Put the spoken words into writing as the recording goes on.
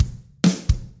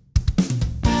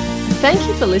Thank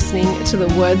you for listening to the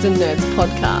Words and Nerds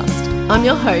podcast. I'm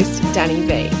your host, Danny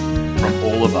V. From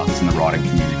all of us in the writing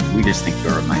community, we just think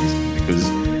you're amazing because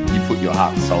you put your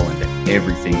heart and soul into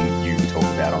everything you talk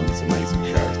about on this amazing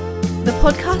show. The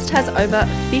podcast has over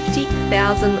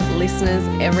 50,000 listeners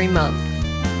every month.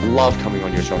 I love coming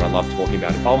on your show and I love talking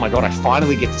about it. Oh my God, I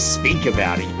finally get to speak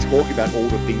about it. You talk about all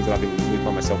the things that I've been living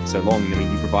by myself for so long. I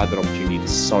mean, you provide that opportunity to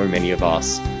so many of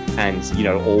us and, you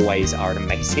know, always are an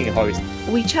amazing host.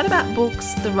 We chat about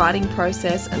books, the writing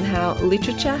process, and how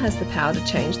literature has the power to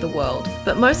change the world.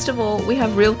 But most of all, we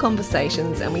have real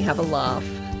conversations and we have a laugh.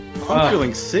 I'm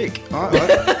feeling sick.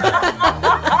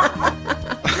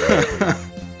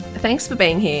 Thanks for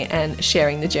being here and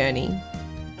sharing the journey.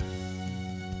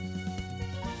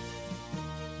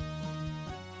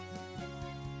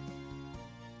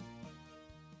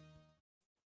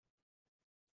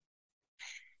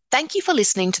 Thank you for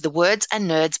listening to the Words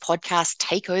and Nerds podcast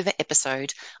takeover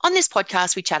episode. On this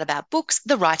podcast, we chat about books,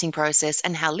 the writing process,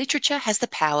 and how literature has the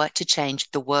power to change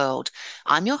the world.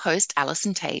 I'm your host,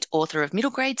 Alison Tate, author of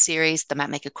middle grade series, The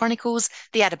Mapmaker Chronicles,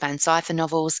 the Audubon Cipher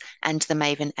novels, and the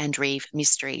Maven and Reeve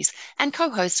mysteries, and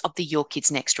co-host of the Your Kids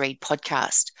Next Read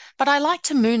podcast. But I like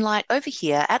to moonlight over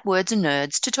here at Words and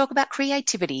Nerds to talk about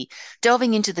creativity,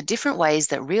 delving into the different ways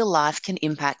that real life can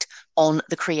impact on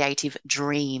the creative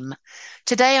dream.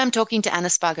 Today, I'm talking to Anna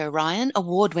Spargo-Ryan,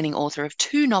 award-winning author of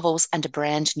 2 novels and a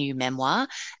brand new memoir,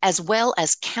 as well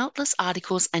as countless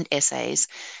articles and essays.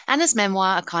 Anna's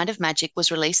memoir, A Kind of Magic,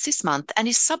 was released this month and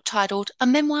is subtitled A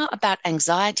Memoir About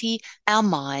Anxiety, Our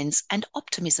Minds, and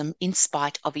Optimism in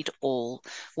Spite of It All.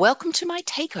 Welcome to my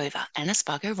takeover, Anna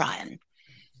Spargo-Ryan.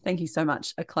 Thank you so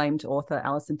much, acclaimed author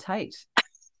Alison Tate.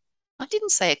 I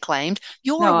didn't say acclaimed.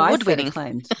 You're no, award-winning. I said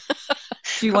acclaimed.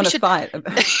 Do you want to fight?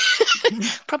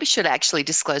 Probably should actually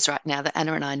disclose right now that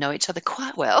Anna and I know each other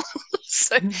quite well.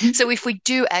 So if we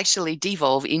do actually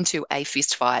devolve into a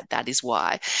fist fight, that is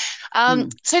why.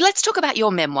 So let's talk about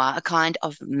your memoir, A Kind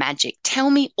of Magic. Tell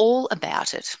me all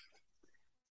about it.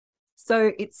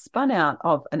 So it spun out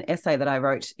of an essay that I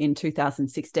wrote in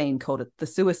 2016 called The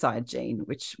Suicide Gene,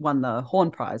 which won the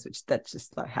Horn Prize, which that's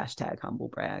just like hashtag humble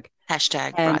brag.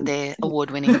 Hashtag right there,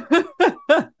 award-winning.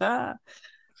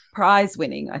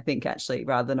 Prize-winning, I think, actually,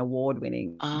 rather than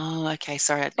award-winning. Oh, okay.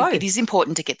 Sorry. Both. It is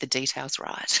important to get the details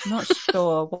right. I'm not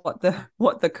sure what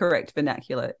the correct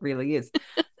vernacular really is.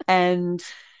 And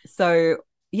so,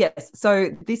 yes,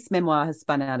 so this memoir has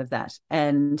spun out of that.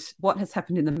 And what has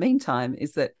happened in the meantime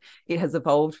is that it has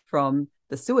evolved from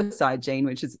the suicide gene,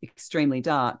 which is extremely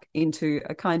dark, into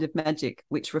A Kind of Magic,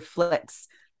 which reflects,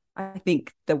 I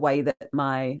think, the way that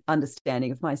my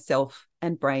understanding of myself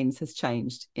and brains has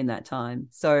changed in that time.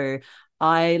 So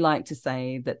I like to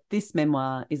say that this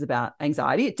memoir is about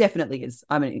anxiety. It definitely is.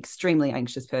 I'm an extremely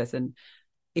anxious person.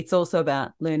 It's also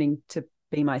about learning to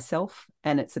be myself,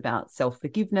 and it's about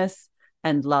self-forgiveness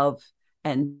and love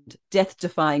and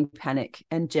death-defying panic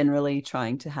and generally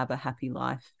trying to have a happy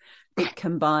life. It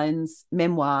combines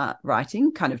memoir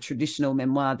writing, kind of traditional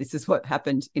memoir. This is what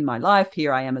happened in my life.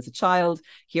 Here I am as a child.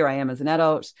 Here I am as an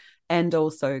adult. And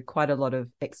also quite a lot of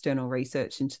external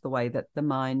research into the way that the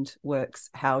mind works,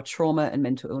 how trauma and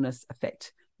mental illness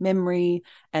affect memory,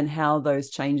 and how those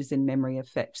changes in memory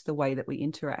affect the way that we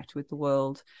interact with the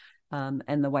world,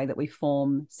 and the way that we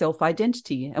form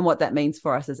self-identity and what that means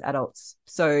for us as adults.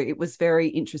 So it was very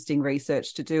interesting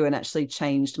research to do and actually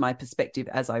changed my perspective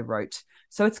as I wrote.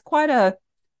 So it's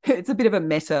it's a bit of a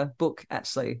meta book,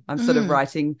 actually. I'm sort of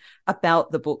writing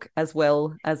about the book as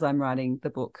well as I'm writing the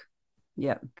book.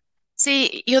 Yeah.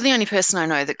 See, you're the only person I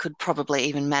know that could probably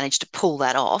even manage to pull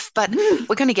that off, but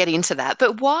we're going to get into that.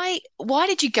 But why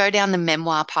did you go down the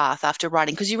memoir path after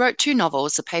writing? Because you wrote 2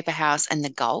 novels, The Paper House and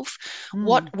The Gulf.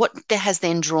 What has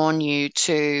then drawn you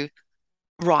to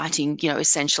writing,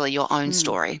 essentially your own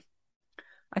story?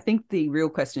 I think the real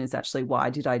question is actually, why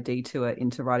did I detour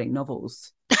into writing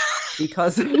novels?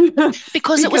 Because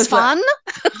it was fun.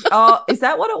 Oh, is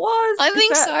that what it was? I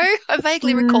think so. I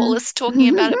vaguely recall us talking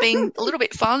about it being a little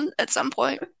bit fun at some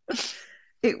point.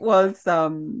 It was,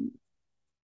 let's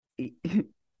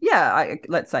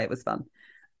say it was fun.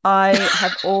 I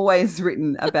have always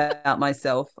written about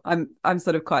myself. I'm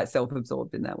sort of quite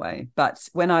self-absorbed in that way. But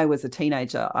when I was a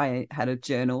teenager, I had a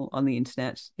journal on the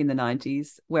internet in the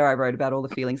 90s where I wrote about all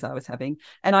the feelings I was having.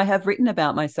 And I have written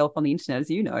about myself on the internet, as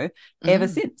you know, ever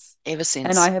since. Ever since.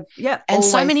 And I have, and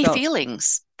so many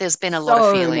feelings. There's been a lot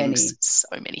of feelings. So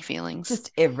many feelings.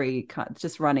 Just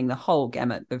running the whole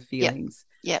gamut of feelings.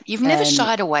 Yeah. You've never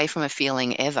shied away from a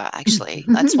feeling ever, actually.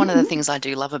 That's one of the things I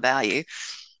do love about you.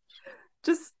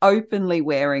 Just openly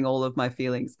wearing all of my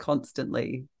feelings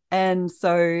constantly. And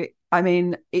so I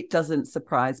mean, it doesn't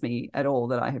surprise me at all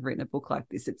that I have written a book like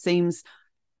this. It seems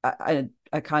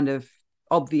a kind of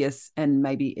obvious and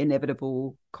maybe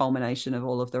inevitable culmination of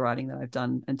all of the writing that I've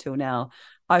done until now.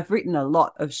 I've written a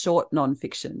lot of short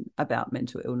nonfiction about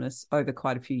mental illness over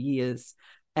quite a few years,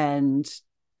 and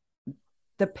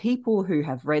the people who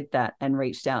have read that and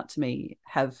reached out to me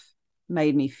have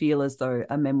made me feel as though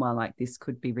a memoir like this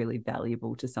could be really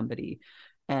valuable to somebody,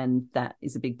 and that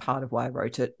is a big part of why I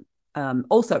wrote it.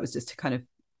 Also, it was just to kind of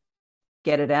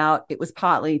get it out. It was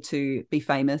partly to be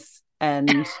famous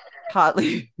and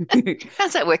partly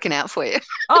How's that working out for you?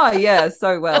 oh yeah,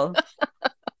 so well.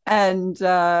 And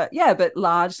but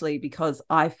largely because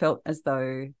I felt as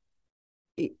though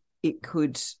it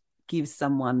could give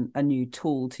someone a new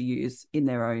tool to use in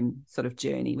their own sort of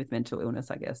journey with mental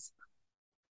illness, I guess.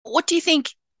 What do you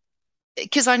think?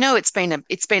 Because I know it's been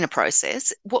a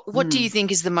process. What do you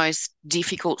think is the most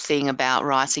difficult thing about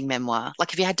writing memoir?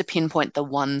 Like, if you had to pinpoint the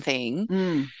one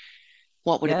thing,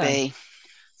 what would it be?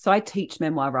 So I teach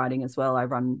memoir writing as well. I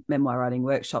run memoir writing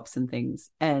workshops and things.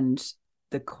 And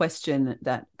the question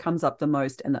that comes up the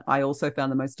most, and that I also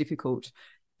found the most difficult,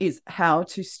 is how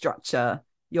to structure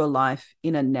your life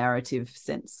in a narrative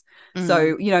sense.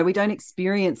 So, we don't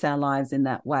experience our lives in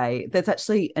that way. There's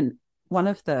actually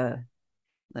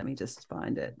let me just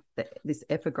find it, this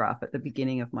epigraph at the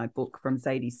beginning of my book from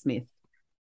Zadie Smith,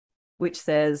 which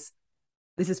says,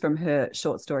 this is from her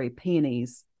short story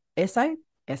Peonies. Essay.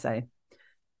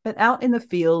 But out in the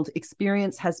field,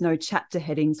 experience has no chapter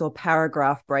headings or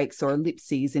paragraph breaks or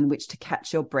ellipses in which to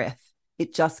catch your breath.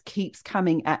 It just keeps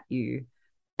coming at you.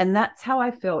 And that's how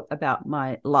I felt about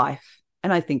my life.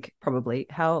 And I think probably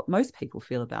how most people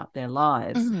feel about their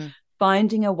lives.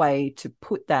 Finding a way to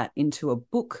put that into a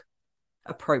book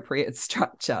appropriate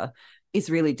structure is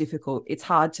really difficult. It's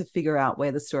hard to figure out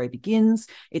where the story begins.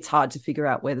 It's hard to figure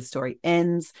out where the story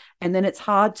ends. And then it's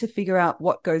hard to figure out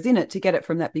what goes in it to get it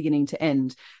from that beginning to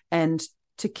end, and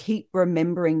to keep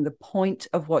remembering the point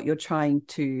of what you're trying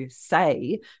to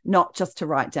say, not just to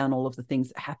write down all of the things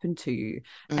that happened to you.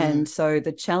 And so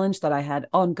the challenge that I had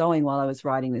ongoing while I was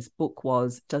writing this book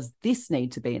was, does this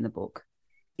need to be in the book?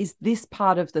 Is this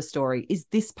part of the story? Is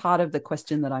this part of the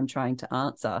question that I'm trying to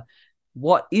answer?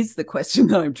 What is the question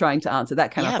that I'm trying to answer?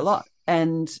 That came up a lot.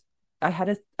 And I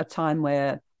had a time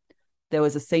where there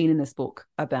was a scene in this book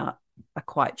about a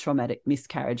quite traumatic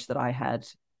miscarriage that I had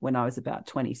when I was about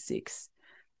 26.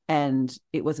 And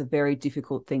it was a very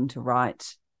difficult thing to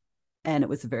write. And it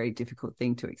was a very difficult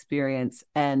thing to experience.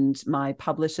 And my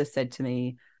publisher said to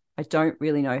me, I don't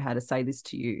really know how to say this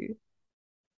to you,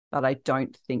 but I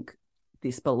don't think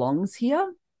this belongs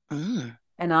here.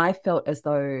 And I felt as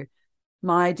though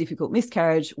my difficult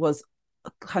miscarriage was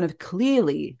kind of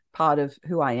clearly part of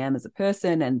who I am as a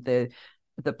person and the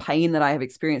pain that I have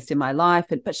experienced in my life.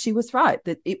 But she was right,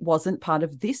 that it wasn't part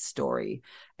of this story.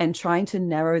 And trying to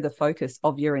narrow the focus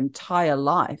of your entire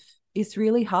life is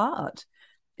really hard.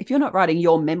 If you're not writing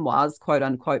your memoirs, quote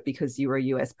unquote, because you were a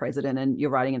US president and you're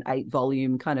writing an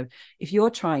 8-volume kind of, if you're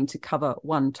trying to cover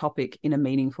one topic in a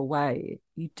meaningful way,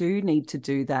 you do need to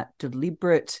do that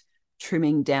deliberate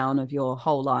trimming down of your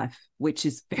whole life, which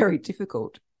is very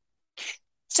difficult.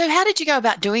 So how did you go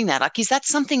about doing that? Like, is that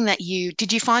something that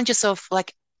did you find yourself,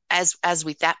 like, as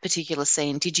with that particular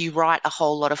scene, did you write a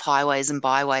whole lot of highways and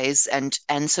byways and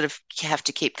sort of have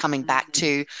to keep coming back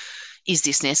to, is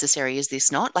this necessary? Is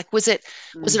this not? Like, was it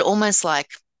almost like,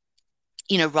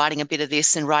 writing a bit of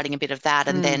this and writing a bit of that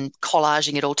and then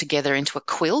collaging it all together into a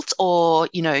quilt? Or,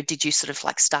 did you sort of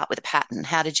like start with a pattern?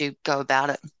 How did you go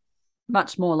about it?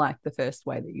 Much more like the first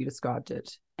way that you described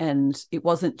it. And it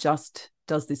wasn't just,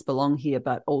 does this belong here,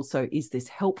 but also, is this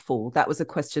helpful? That was a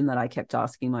question that I kept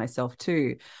asking myself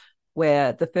too,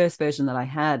 where the first version that I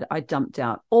had, I dumped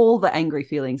out all the angry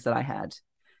feelings that I had.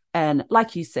 And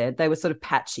like you said, they were sort of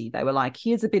patchy. They were like,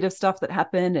 here's a bit of stuff that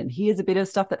happened and here's a bit of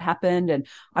stuff that happened. And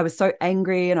I was so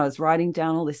angry and I was writing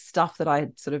down all this stuff that I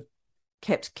had sort of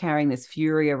kept carrying this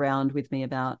fury around with me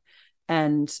about.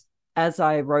 And as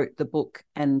I wrote the book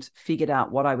and figured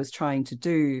out what I was trying to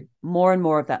do, more and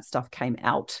more of that stuff came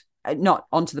out, not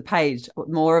onto the page, but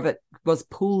more of it was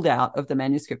pulled out of the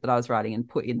manuscript that I was writing and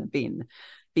put in the bin,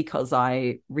 because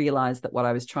I realized that what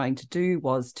I was trying to do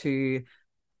was to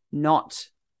not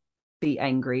be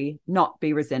angry, not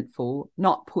be resentful,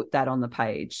 not put that on the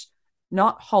page,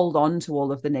 not hold on to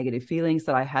all of the negative feelings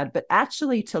that I had, but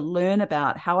actually to learn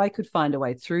about how I could find a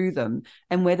way through them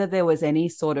and whether there was any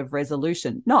sort of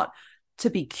resolution, not to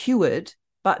be cured,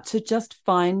 but to just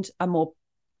find a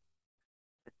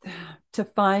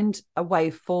way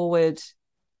forward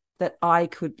that I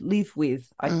could live with,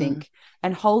 I think.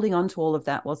 And holding on to all of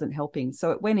that wasn't helping.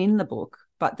 So it went in the book,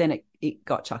 but then it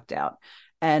got chucked out.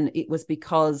 And it was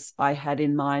because I had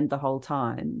in mind the whole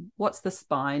time, what's the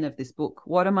spine of this book?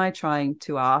 What am I trying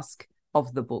to ask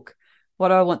of the book? What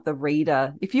do I want the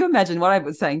reader? If you imagine, what I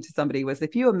was saying to somebody was,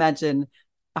 if you imagine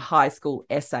a high school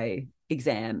essay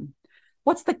exam,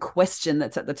 what's the question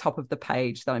that's at the top of the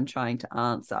page that I'm trying to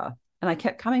answer? And I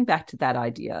kept coming back to that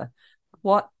idea.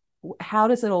 How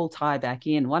does it all tie back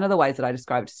in? One of the ways that I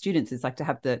describe it to students is like to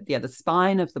have the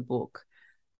spine of the book,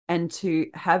 and to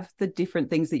have the different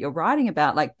things that you're writing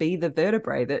about, like be the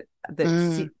vertebrae that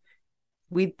sit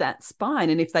with that spine.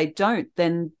 And if they don't,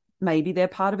 then maybe they're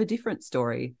part of a different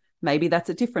story. Maybe that's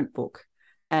a different book.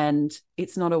 And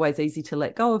it's not always easy to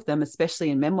let go of them, especially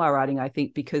in memoir writing, I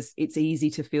think, because it's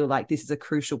easy to feel like this is a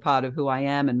crucial part of who I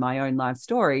am and my own life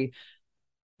story.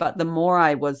 But the more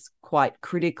I was quite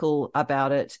critical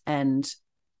about it and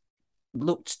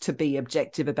looked to be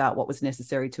objective about what was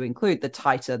necessary to include, the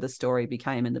tighter the story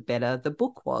became and the better the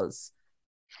book was.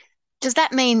 Does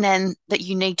that mean then that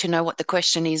you need to know what the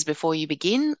question is before you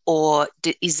begin, or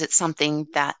is it something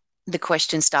that the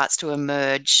question starts to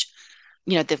emerge,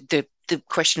 the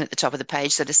question at the top of the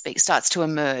page, so to speak, starts to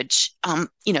emerge,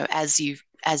 as you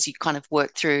kind of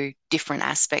work through different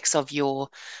aspects of your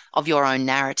own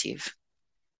narrative?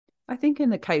 I think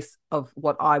in the case of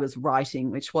what I was writing,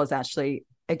 which was actually,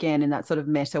 again, in that sort of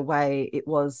meta way, it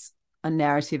was a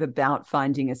narrative about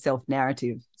finding a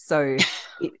self-narrative. So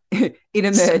it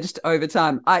emerged over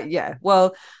time.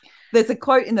 Well, there's a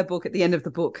quote in the book at the end of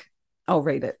the book. I'll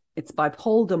read it. It's by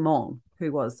Paul de Man,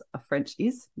 who was a French,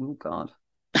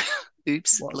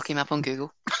 Oops, look him up on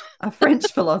Google. A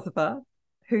French philosopher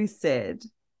who said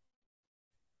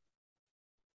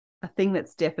a thing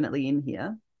that's definitely in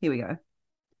here. Here we go.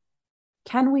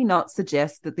 Can we not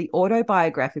suggest that the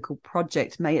autobiographical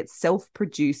project may itself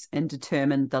produce and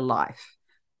determine the life?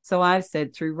 So I've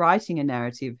said through writing a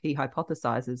narrative, he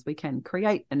hypothesizes we can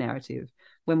create a narrative.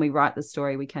 When we write the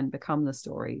story, we can become the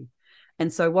story.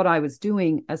 And so what I was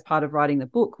doing as part of writing the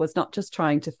book was not just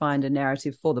trying to find a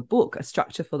narrative for the book, a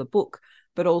structure for the book,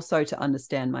 but also to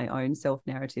understand my own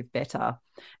self-narrative better.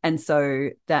 And so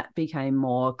that became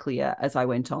more clear as I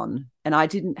went on. And I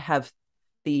didn't have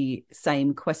the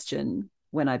same question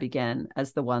when I began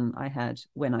as the one I had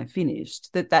when I finished.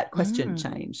 That question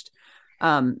changed.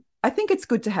 I think it's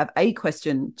good to have a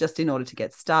question just in order to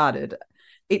get started.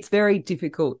 It's very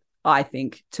difficult, I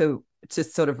think, to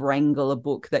sort of wrangle a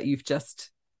book that you've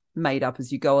just made up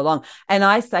as you go along. And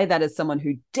I say that as someone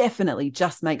who definitely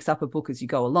just makes up a book as you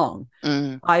go along.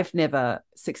 I've never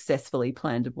successfully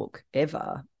planned a book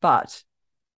ever. But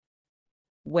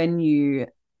when you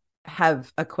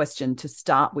have a question to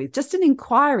start with, just an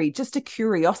inquiry, just a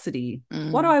curiosity,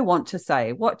 what do I want to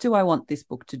say? What do I want this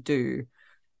book to do?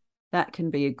 That can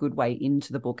be a good way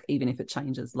into the book, even if it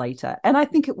changes later. And I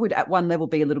think it would at one level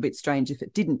be a little bit strange if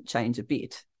it didn't change a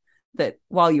bit. That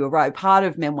while you were writing, part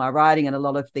of memoir writing and a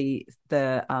lot of the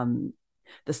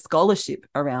scholarship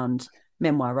around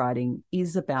memoir writing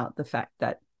is about the fact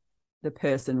that the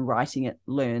person writing it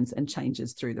learns and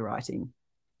changes through the writing.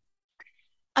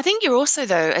 I think you're also,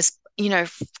 though, as you know,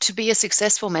 to be a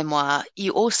successful memoir,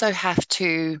 you also have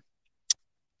to,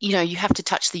 you have to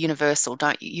touch the universal,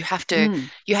 don't you? You have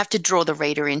to draw the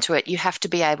reader into it. You have to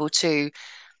be able to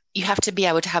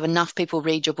have enough people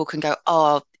read your book and go,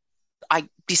 oh,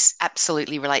 this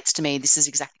absolutely relates to me. This is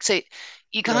exactly. So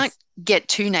you can't get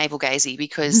too navel gazing,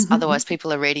 because otherwise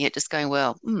people are reading it just going,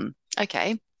 well,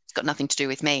 okay, it's got nothing to do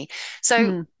with me.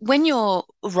 So when you're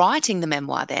writing the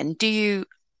memoir, then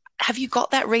have you got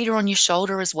that reader on your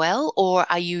shoulder as well, or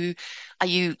are you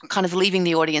kind of leaving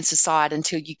the audience aside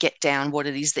until you get down what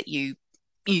it is that you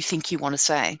think you want to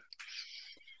say?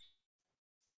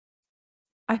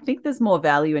 I think there's more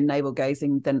value in navel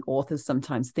gazing than authors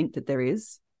sometimes think that there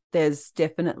is. There's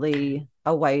definitely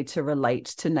a way to relate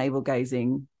to navel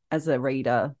gazing as a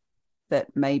reader that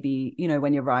maybe,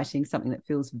 when you're writing something that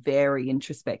feels very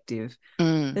introspective,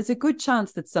 there's a good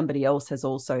chance that somebody else has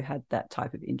also had that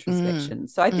type of introspection.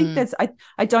 So I think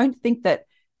I don't think that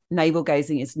navel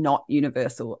gazing is not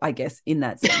universal, I guess, in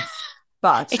that sense.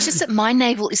 But it's just that my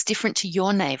navel is different to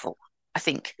your navel, I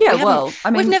think. Yeah,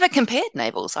 we've never compared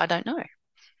navels. I don't know.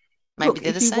 Maybe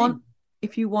they're the same.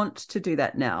 If you want to do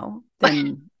that now,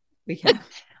 then we can.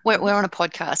 We're on a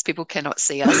podcast. People cannot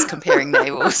see us comparing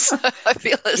navels. So I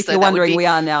feel as if though you're wondering, we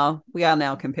are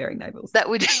now comparing navels. That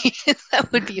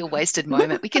would be a wasted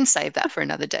moment. We can save that for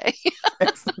another day.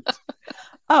 Excellent.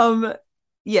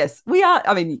 Yes, we are.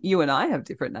 I mean, you and I have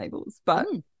different navels, but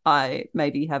I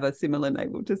maybe have a similar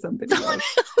navel to somebody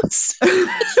else.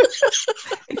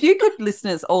 If you could,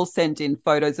 listeners, all send in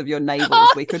photos of your navels,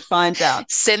 we could find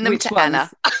out. Send them which to ones Anna.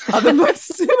 Are the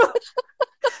most similar.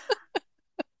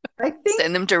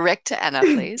 send them direct to Anna,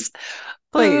 please.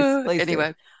 Please do.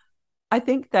 Anyway. I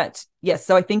think that, yes,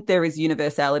 so I think there is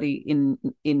universality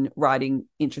in writing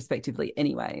introspectively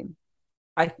anyway.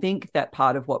 I think that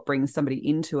part of what brings somebody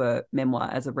into a memoir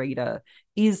as a reader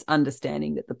is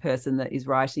understanding that the person that is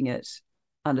writing it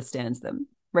understands them,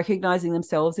 recognizing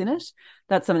themselves in it.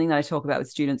 That's something that I talk about with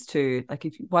students too. Like,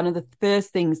 if one of the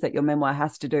first things that your memoir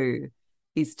has to do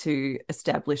is to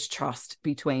establish trust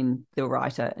between the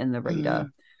writer and the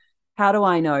reader. How do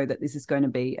I know that this is going to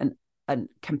be a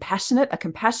compassionate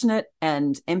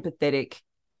and empathetic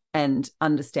and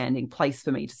understanding place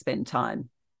for me to spend time,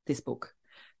 this book?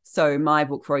 So my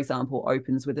book, for example,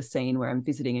 opens with a scene where I'm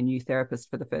visiting a new therapist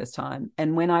for the first time.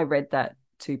 And when I read that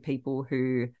to people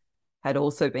who had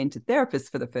also been to therapists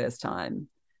for the first time,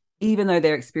 even though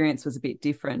their experience was a bit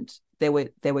different, there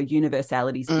were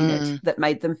universalities in it that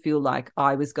made them feel like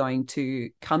I was going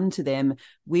to come to them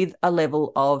with a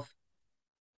level of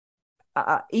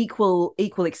equal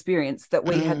experience, that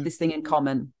we had this thing in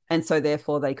common, and so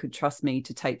therefore they could trust me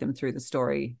to take them through the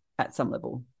story at some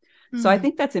level. So I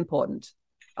think that's important.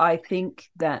 I think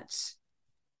that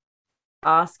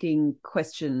asking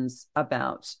questions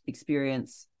about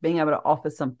experience, being able to offer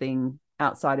something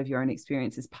outside of your own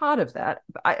experience is part of that.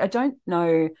 But I don't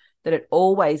know that it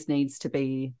always needs to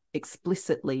be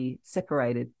explicitly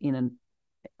separated in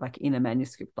a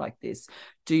manuscript like this.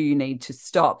 Do you need to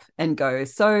stop and go,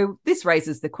 so this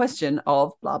raises the question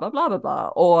of blah, blah, blah, blah, blah,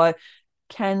 or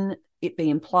can it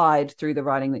be implied through the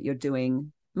writing that you're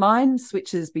doing? Mine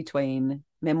switches between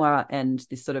memoir and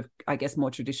this sort of, I guess,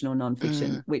 more traditional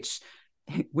nonfiction,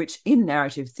 which in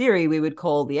narrative theory we would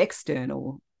call the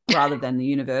external rather than the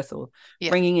universal,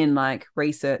 bringing in like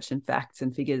research and facts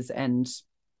and figures and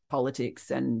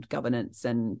politics and governance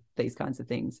and these kinds of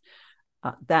things.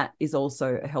 That is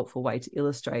also a helpful way to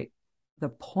illustrate the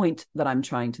point that I'm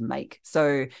trying to make.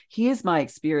 So here's my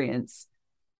experience.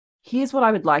 Here's what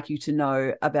I would like you to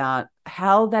know about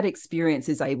how that experience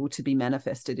is able to be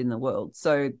manifested in the world.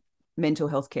 So mental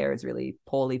health care is really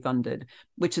poorly funded,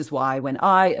 which is why when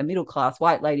I, a middle-class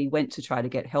white lady, went to try to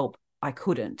get help, I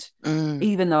couldn't,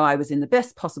 even though I was in the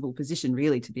best possible position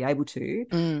really to be able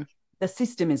to. The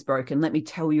system is broken. Let me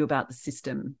tell you about the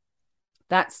system.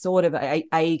 That's sort of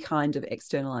a kind of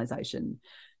externalization.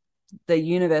 The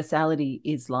universality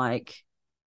is like,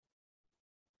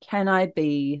 can I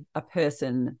be a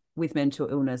person with mental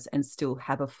illness and still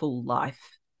have a full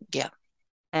life? Yeah.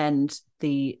 And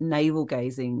the navel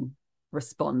gazing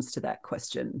responds to that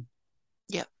question.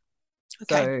 Yeah.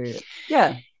 Okay. So,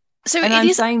 yeah. So and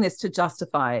I'm saying this to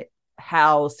justify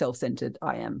how self-centered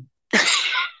I am.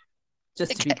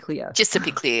 Just to be clear. Just to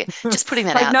be clear. Just putting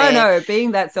that like, out no, there. No,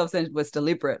 being that self-centered was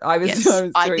deliberate.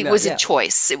 It was a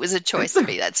choice. It was a choice to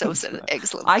be that self-centered.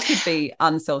 Excellent. I could be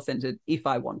unself-centered if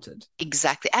I wanted.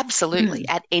 Exactly. Absolutely.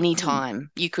 At any time.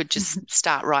 You could just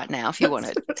start right now if you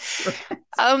wanted.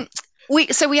 Right.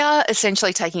 We are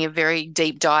essentially taking a very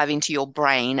deep dive into your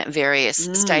brain, various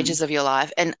stages of your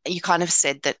life. And you kind of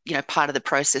said that, you know, part of the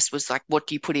process was like, what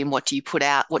do you put in, what do you put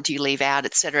out, what do you leave out,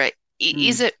 et cetera.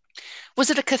 Was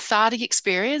it a cathartic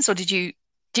experience, or did you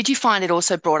find it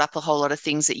also brought up a whole lot of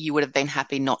things that you would have been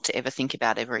happy not to ever think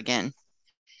about ever again?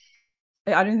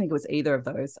 I don't think it was either of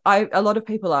those. A lot of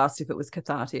people asked if it was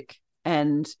cathartic,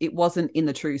 and it wasn't in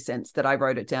the true sense that I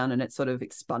wrote it down and it sort of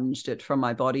expunged it from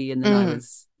my body and then I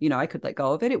was, I could let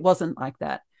go of it. It wasn't like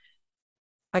that.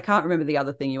 I can't remember the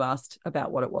other thing you asked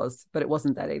about what it was, but it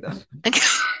wasn't that either.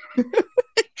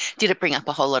 Did it bring up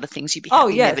a whole lot of things you'd be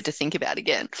happy never to think about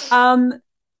again?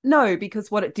 No,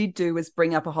 because what it did do was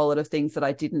bring up a whole lot of things that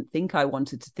I didn't think I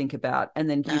wanted to think about, and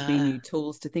then give me new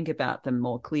tools to think about them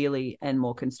more clearly and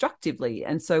more constructively.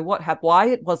 And so why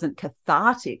it wasn't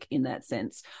cathartic in that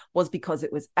sense was because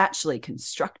it was actually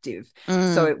constructive.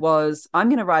 So it was, I'm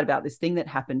going to write about this thing that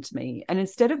happened to me. And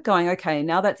instead of going, okay,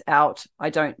 now that's out, I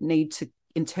don't need to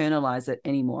internalize it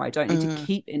anymore. I don't need to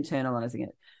keep internalizing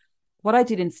it. What I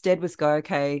did instead was go,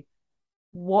 okay,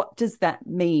 what does that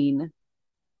mean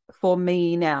for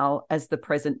me now as the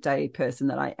present day person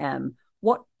that I am?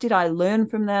 What did I learn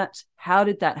from that? How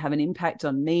did that have an impact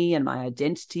on me and my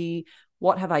identity?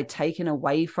 What have I taken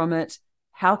away from it?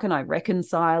 How can I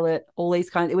reconcile it? All these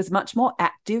kinds. It was much more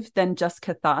active than just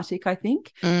cathartic, I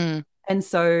think. And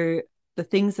so the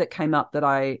things that came up that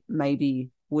I maybe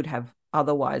would have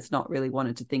otherwise not really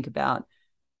wanted to think about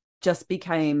just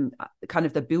became kind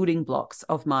of the building blocks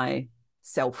of my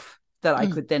self that I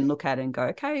could then look at and go,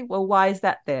 okay, well, why is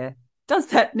that there? Does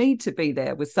that need to be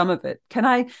there with some of it? Can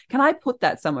I put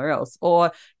that somewhere else?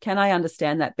 Or can I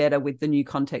understand that better with the new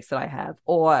context that I have?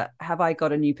 Or have I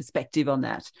got a new perspective on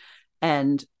that?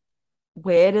 And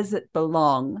where does it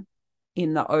belong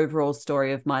in the overall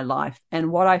story of my life.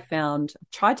 And what I found,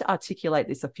 I've tried to articulate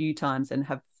this a few times and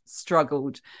have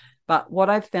struggled, but what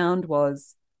I found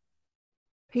was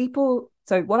so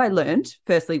what I learned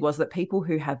firstly was that people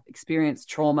who have experienced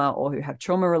trauma or who have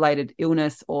trauma-related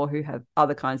illness or who have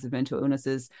other kinds of mental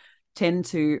illnesses tend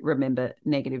to remember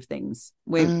negative things.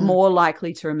 We're more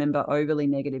likely to remember overly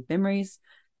negative memories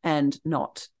and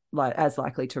not as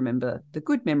likely to remember the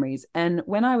good memories. And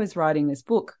when I was writing this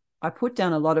book, I put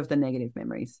down a lot of the negative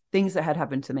memories, things that had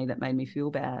happened to me that made me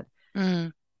feel bad.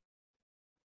 But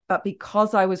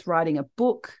because I was writing a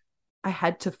book, I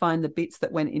had to find the bits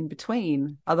that went in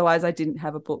between. Otherwise, I didn't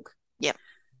have a book. Yep.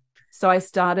 So I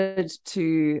started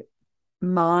to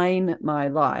mine my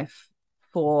life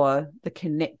for the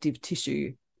connective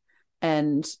tissue.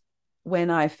 And when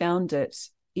I found it,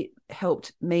 it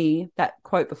helped me, that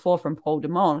quote before from Paul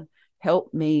Dumont,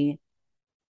 helped me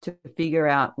to figure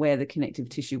out where the connective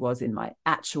tissue was in my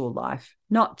actual life,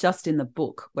 not just in the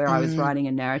book where I was writing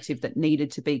a narrative that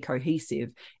needed to be cohesive.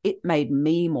 It made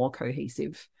me more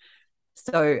cohesive.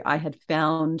 So I had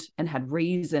found and had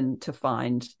reason to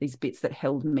find these bits that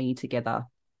held me together.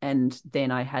 And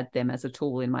then I had them as a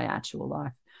tool in my actual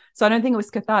life. So I don't think it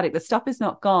was cathartic. The stuff is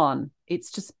not gone.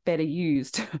 It's just better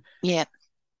used. Yeah.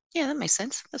 Yeah, that makes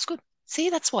sense. That's good. See,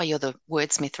 that's why you're the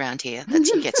wordsmith around here, that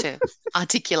you get to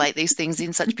articulate these things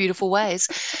in such beautiful ways.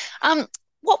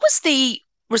 What was the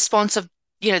response of,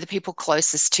 the people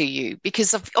closest to you?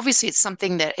 Because obviously it's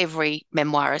something that every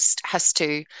memoirist has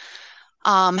to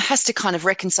kind of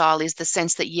reconcile, is the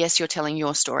sense that, yes, you're telling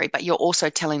your story, but you're also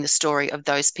telling the story of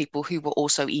those people who were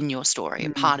also in your story, a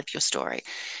part of your story.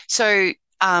 So,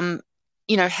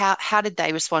 how did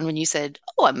they respond when you said,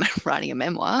 oh, I'm writing a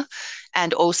memoir?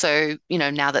 And also,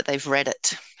 now that they've read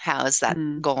it, how has that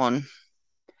gone?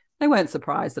 They weren't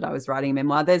surprised that I was writing a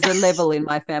memoir. There's a level in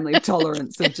my family of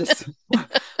tolerance of just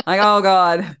like, oh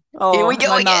God, here we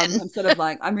go again. I'm sort of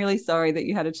like, I'm really sorry that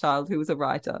you had a child who was a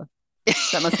writer.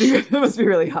 That must be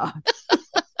really hard.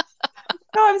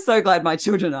 No, I'm so glad my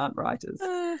children aren't writers.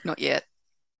 Not yet.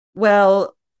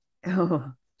 Well,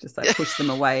 just like push them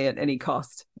away at any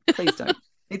cost. Please don't.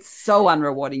 It's so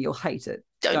unrewarding. You'll hate it.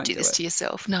 Don't do this to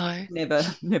yourself. No.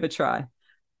 Never try.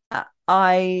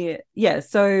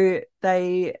 So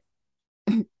they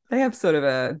have sort of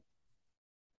a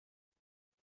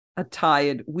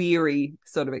tired, weary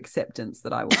sort of acceptance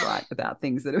that I will write about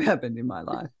things that have happened in my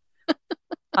life.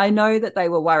 I know that they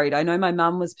were worried. I know my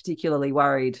mum was particularly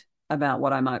worried about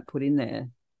what I might put in there.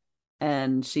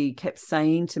 And she kept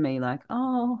saying to me, like,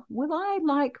 oh, will I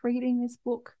like reading this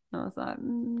book? And I was like,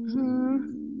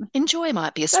 enjoy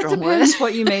might be a strong word. That depends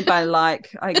what you mean by like,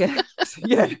 I guess.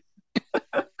 Yeah.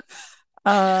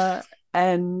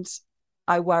 And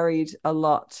I worried a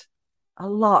lot.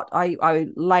 I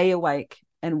lay awake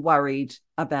and worried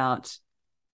about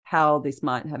how this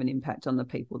might have an impact on the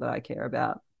people that I care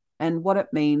about and what it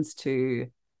means to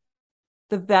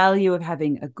the value of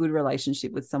having a good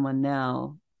relationship with someone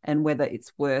now, and whether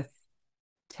it's worth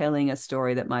telling a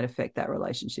story that might affect that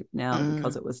relationship now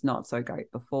because it was not so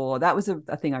great before. That was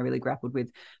a thing I really grappled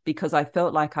with, because I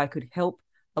felt like I could help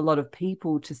a lot of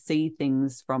people to see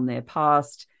things from their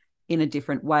past in a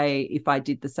different way if I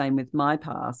did the same with my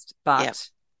past. But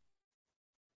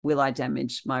will I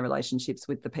damage my relationships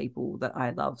with the people that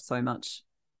I love so much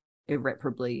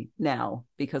irreparably now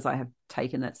because I have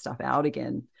taken that stuff out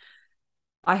again?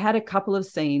 I had a couple of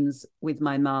scenes with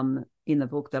my mum in the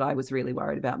book that I was really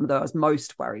worried about, that I was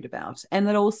most worried about, and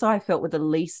that also I felt were the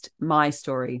least my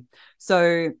story.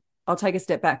 So I'll take a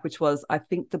step back, which was, I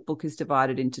think the book is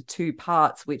divided into two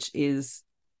parts, which is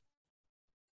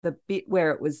the bit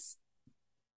where it was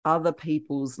other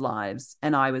people's lives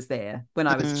and I was there when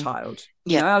I was a child.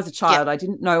 I was a child. I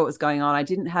didn't know what was going on. I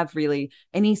didn't have really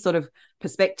any sort of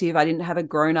perspective. I didn't have a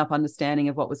grown-up understanding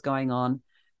of what was going on.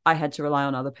 I had to rely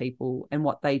on other people and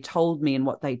what they told me and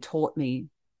what they taught me.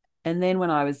 And then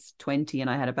when I was 20 and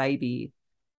I had a baby,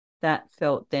 that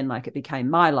felt then like it became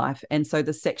my life. And so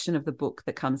the section of the book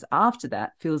that comes after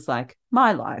that feels like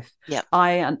my life. Yeah.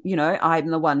 I'm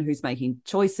the one who's making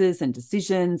choices and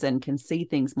decisions and can see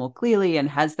things more clearly and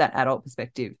has that adult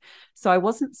perspective. So I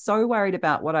wasn't so worried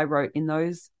about what I wrote in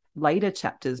those later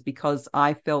chapters because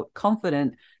I felt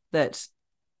confident that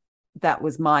that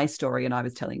was my story and I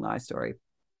was telling my story.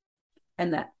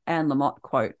 And that Anne Lamott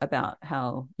quote about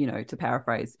how, to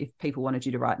paraphrase, if people wanted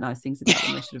you to write nice things about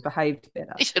them, they should have behaved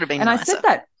better. It should have been and nicer.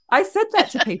 I said that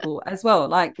to people as well.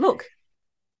 Like, look,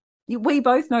 we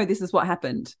both know this is what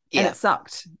happened and it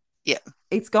sucked. Yeah.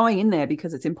 It's going in there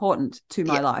because it's important to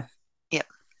my life. Yeah.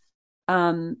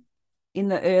 In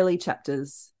the early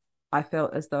chapters, I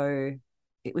felt as though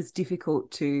it was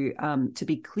difficult to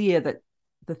be clear that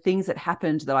the things that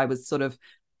happened that I was sort of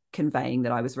conveying,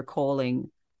 that I was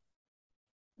recalling,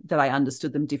 that I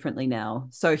understood them differently now.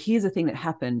 So here's a thing that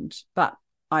happened, but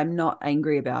I'm not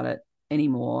angry about it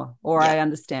anymore, or I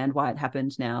understand why it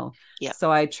happened now. Yeah.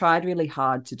 So I tried really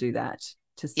hard to do that,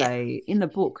 to say in the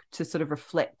book, to sort of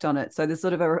reflect on it. So there's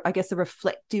sort of a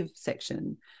reflective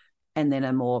section and then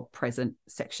a more present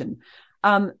section.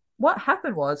 What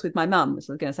happened was with my mum, as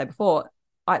I was going to say before,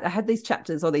 I had these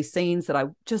chapters or these scenes that I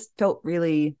just felt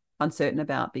really uncertain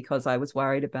about because I was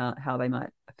worried about how they might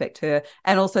affect her,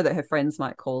 and also that her friends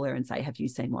might call her and say, have you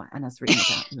seen what Anna's written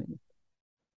about?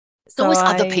 It's always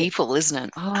other people, isn't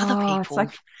it? Other people. It's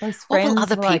like those what friends. will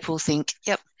other people think?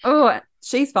 Yep. Oh,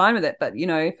 she's fine with it. But,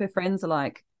 if her friends are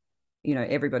like,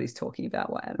 everybody's talking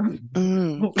about what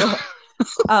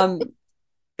Anna.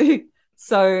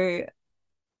 So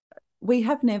we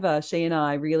have never, she and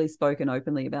I, really spoken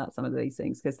openly about some of these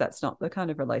things because that's not the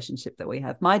kind of relationship that we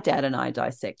have. My dad and I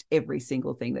dissect every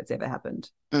single thing that's ever happened.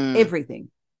 Everything.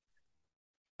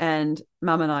 And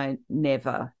Mum and I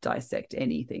never dissect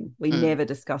anything. We never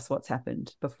discuss what's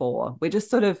happened before. We're just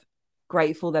sort of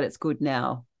grateful that it's good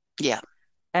now. Yeah.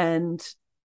 And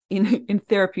in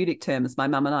therapeutic terms, my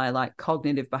mum and I are like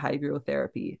cognitive behavioral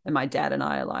therapy, and my dad and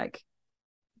I are like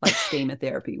schema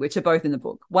therapy, which are both in the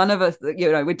book. One of us,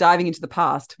 we're diving into the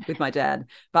past with my dad,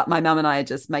 but my mum and I are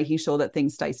just making sure that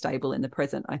things stay stable in the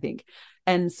present, I think.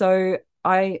 And so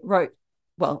I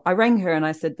rang her and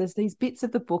I said, there's these bits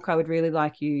of the book I would really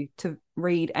like you to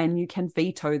read, and you can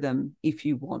veto them if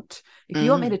you want. If you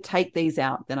want me to take these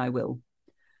out, then I will.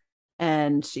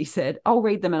 And she said, I'll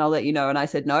read them and I'll let you know. And I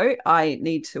said, no, I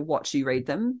need to watch you read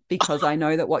them, because I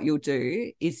know that what you'll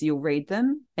do is you'll read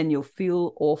them and you'll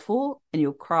feel awful and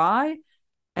you'll cry,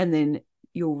 and then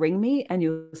you'll ring me and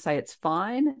you'll say it's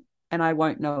fine, and I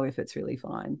won't know if it's really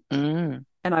fine. And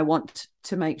I want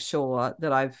to make sure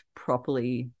that I've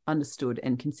properly understood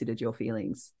and considered your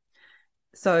feelings.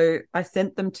 So I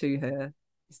sent them to her,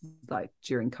 like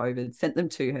during COVID, sent them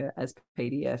to her as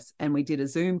PDFs, and we did a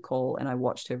Zoom call and I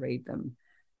watched her read them.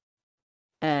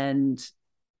 And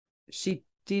she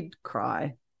did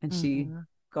cry, and she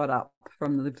got up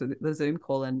from the Zoom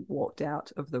call and walked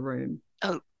out of the room.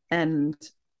 Oh. And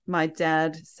my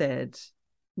dad said,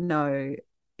 no,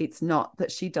 it's not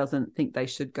that she doesn't think they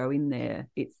should go in there.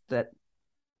 It's that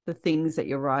the things that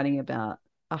you're writing about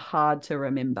are hard to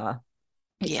remember.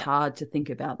 It's hard to think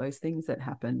about those things that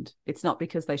happened. It's not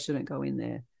because they shouldn't go in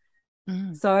there.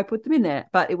 So I put them in there,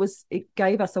 but it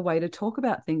gave us a way to talk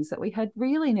about things that we had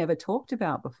really never talked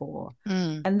about before.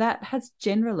 And that has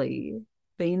generally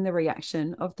been the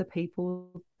reaction of the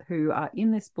people who are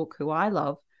in this book, who I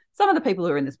love. Some of the people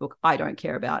who are in this book I don't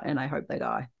care about, and I hope they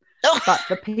die. But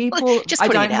the people, I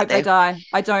don't hope they die.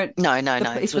 I don't. No.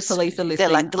 If the police are listening, they're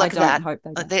like I don't hope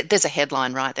they die. There's a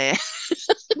headline right there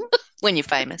when you're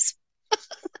famous.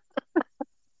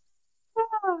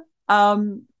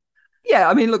 Yeah,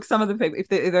 I mean, look, some of the people, if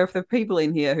there are people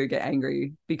in here who get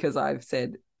angry because I've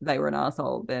said they were an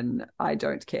asshole, then I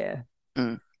don't care.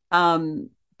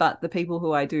 But the people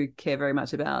who I do care very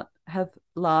much about have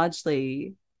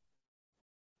largely,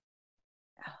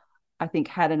 I think,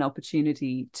 had an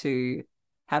opportunity to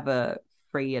have a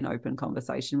free and open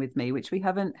conversation with me, which we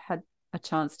haven't had a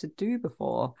chance to do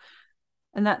before.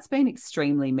 And that's been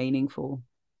extremely meaningful.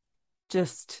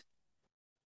 Just,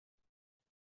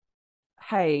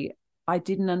 hey, I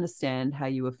didn't understand how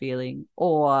you were feeling,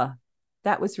 or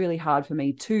that was really hard for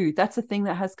me too. That's a thing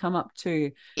that has come up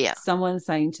too. Yeah. Someone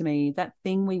saying to me, that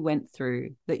thing we went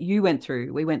through, that you went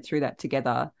through, we went through that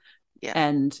together. Yeah.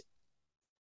 And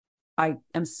I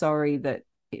am sorry that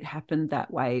it happened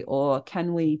that way. Or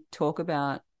can we talk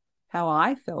about how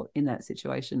I felt in that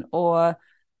situation, or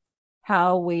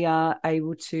how we are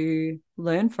able to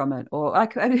learn from it? Or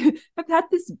I've had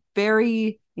this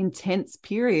very intense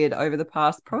period over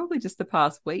probably just the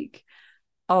past week,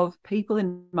 of people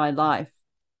in my life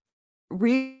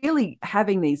really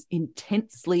having these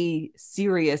intensely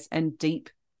serious and deep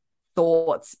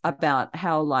thoughts about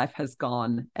how life has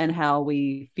gone and how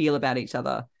we feel about each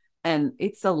other. And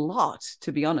it's a lot,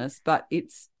 to be honest, but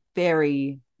it's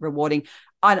very rewarding.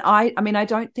 And I mean, I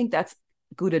don't think that's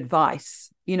good advice.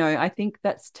 I think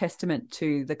that's testament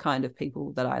to the kind of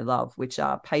people that I love, which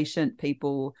are patient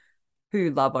people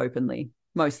who love openly,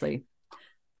 mostly.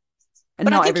 And but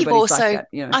not I think everybody's like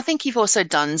that. I think you've also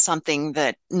done something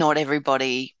that not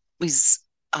everybody is,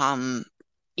 in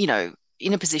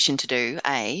a position to do,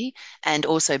 A, and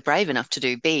also brave enough to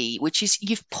do, B, which is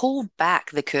you've pulled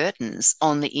back the curtains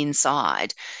on the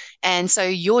inside. And so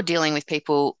you're dealing with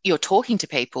people, you're talking to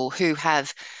people who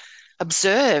have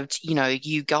observed,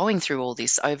 you going through all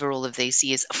this over all of these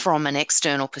years from an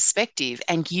external perspective.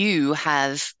 And you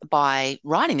have, by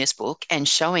writing this book and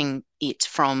showing it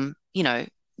from,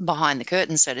 behind the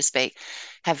curtain, so to speak,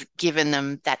 have given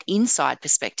them that inside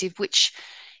perspective, which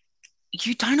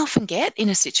you don't often get in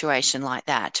a situation like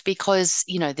that, because,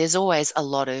 there's always a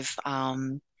lot of,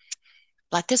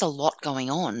 there's a lot going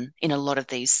on in a lot of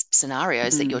these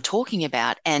scenarios that you're talking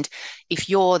about. And if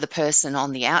you're the person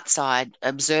on the outside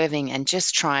observing and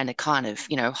just trying to kind of,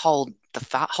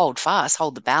 hold fast,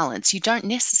 hold the balance, you don't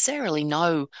necessarily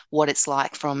know what it's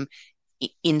like from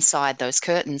inside those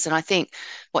curtains. And I think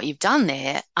what you've done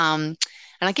there,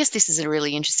 and I guess this is a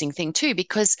really interesting thing too,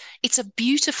 because it's a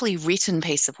beautifully written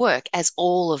piece of work, as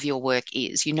all of your work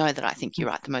is. You know that I think you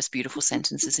write the most beautiful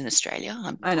sentences in Australia.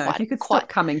 I know. If you could stop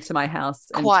coming to my house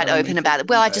and quite open about it.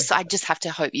 Well, I just have to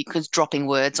hope you could dropping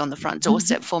words on the front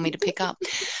doorstep for me to pick up.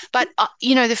 But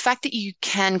the fact that you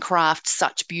can craft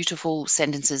such beautiful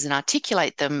sentences and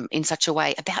articulate them in such a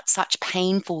way about such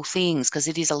painful things, because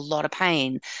it is a lot of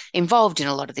pain involved in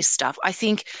a lot of this stuff, I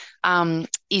think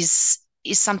is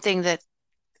something that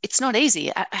it's not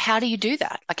easy. How do you do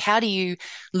that? Like, how do you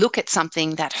look at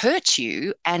something that hurts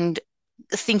you and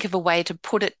think of a way to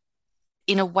put it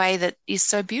in a way that is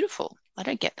so beautiful? I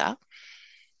don't get that.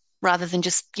 Rather than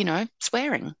just,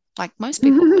 swearing like most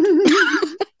people would.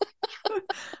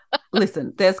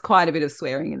 Listen, there's quite a bit of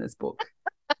swearing in this book.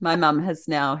 My mum has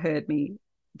now heard me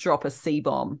drop a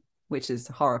C-bomb, which is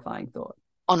a horrifying thought.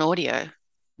 On audio?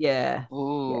 Yeah.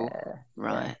 Ooh, yeah.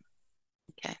 right.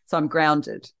 Yeah. Okay. So I'm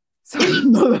grounded. So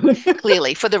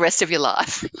clearly for the rest of your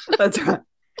life. That's right.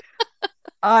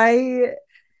 I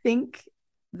think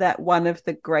that one of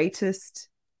the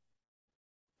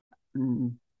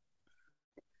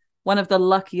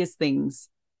luckiest things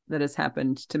that has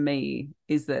happened to me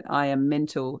is that I am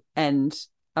mental and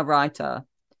a writer,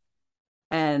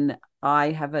 and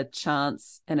I have a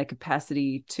chance and a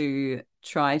capacity to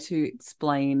try to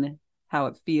explain how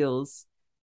it feels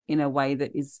in a way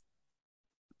that is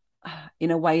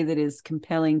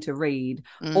compelling to read,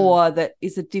 or that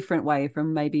is a different way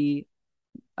from maybe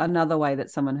another way that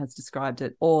someone has described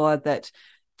it, or that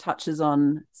touches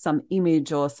on some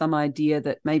image or some idea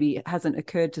that maybe hasn't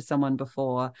occurred to someone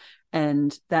before.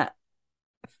 And that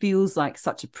feels like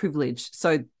such a privilege.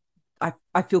 So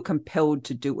I feel compelled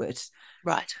to do it.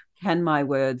 Right. Can my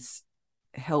words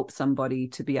help somebody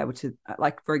to be able to,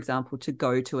 like, for example, to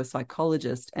go to a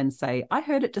psychologist and say, I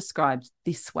heard it described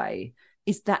this way.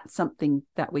 Is that something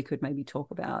that we could maybe talk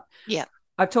about? Yeah.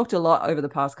 I've talked a lot over the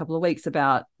past couple of weeks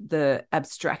about the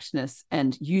abstractness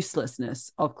and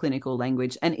uselessness of clinical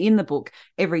language. And in the book,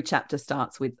 every chapter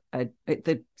starts with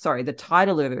the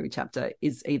title of every chapter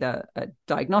is either a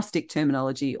diagnostic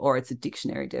terminology or it's a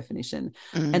dictionary definition.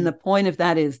 And the point of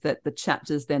that is that the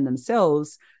chapters then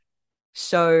themselves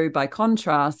show, by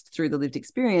contrast, through the lived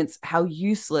experience, how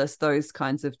useless those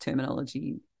kinds of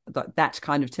terminology, that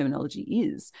kind of terminology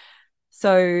is.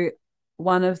 So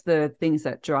one of the things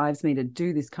that drives me to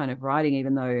do this kind of writing,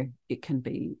 even though it can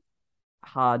be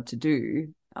hard to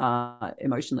do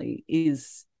emotionally,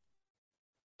 is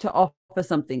to offer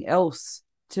something else,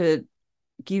 to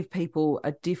give people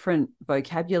a different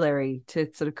vocabulary, to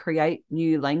sort of create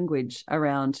new language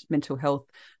around mental health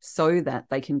so that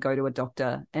they can go to a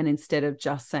doctor, and instead of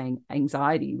just saying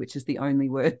anxiety, which is the only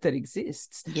word that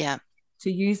exists,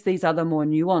 to use these other more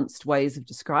nuanced ways of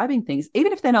describing things,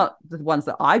 even if they're not the ones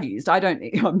that I've used.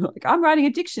 I'm writing a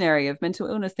dictionary of mental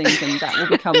illness things, and that will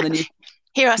become the new.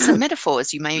 Here are some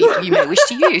metaphors you may wish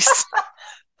to use.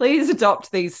 Please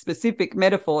adopt these specific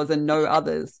metaphors and no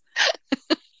others.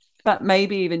 But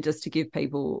maybe even just to give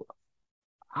people,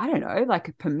 I don't know, like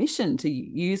a permission to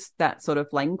use that sort of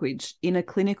language in a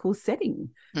clinical setting,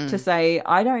 to say,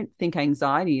 I don't think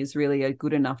anxiety is really a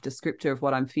good enough descriptor of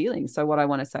what I'm feeling. So what I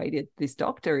want to say to this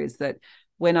doctor is that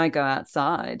when I go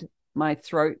outside, my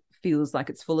throat feels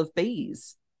like it's full of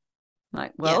bees.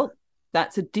 Like, well,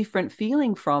 that's a different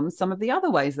feeling from some of the other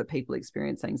ways that people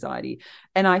experience anxiety.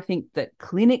 And I think that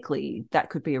clinically that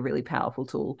could be a really powerful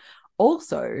tool.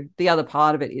 Also, the other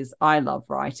part of it is I love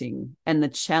writing, and the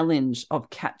challenge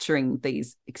of capturing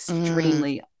these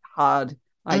extremely hard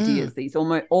ideas, these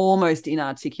almost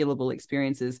inarticulable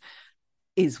experiences,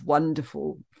 is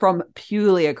wonderful from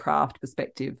purely a craft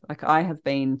perspective. Like, I have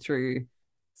been through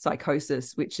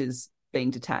psychosis, which is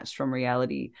being detached from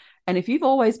reality. And if you've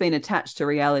always been attached to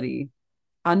reality,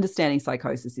 understanding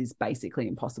psychosis is basically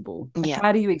impossible.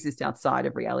 How do you exist outside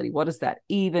of reality? What does that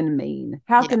even mean?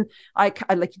 How can I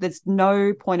like, there's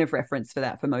no point of reference for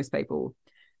that for most people.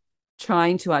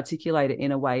 Trying to articulate it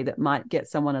in a way that might get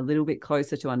someone a little bit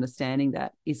closer to understanding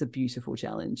that is a beautiful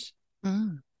challenge.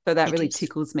 So that It really is.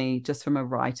 tickles me just from a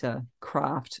writer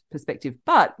craft perspective.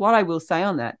 But what I will say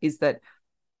on that is that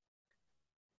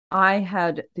I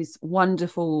had this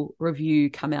wonderful review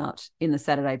come out in the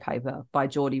Saturday paper by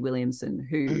Geordie Williamson,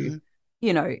 who,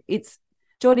 it's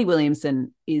Geordie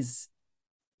Williamson is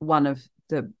one of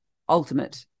the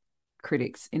ultimate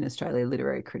critics in Australia,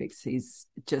 literary critics. He's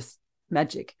just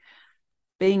magic.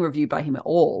 Being reviewed by him at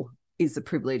all is a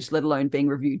privilege, let alone being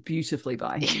reviewed beautifully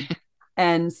by him.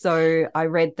 And so I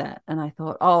read that and I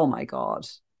thought, oh my God,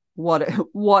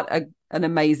 an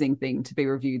amazing thing to be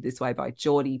reviewed this way by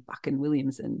Geordie fucking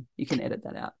Williamson. You can edit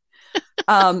that out.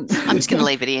 I'm just going to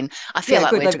leave it in. I feel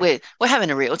like we're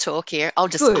having a real talk here. I'll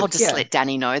just let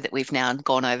Danny know that we've now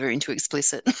gone over into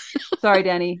explicit. Sorry,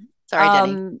 Danny. Sorry,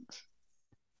 Danny.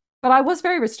 But I was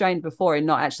very restrained before in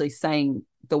not actually saying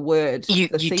the word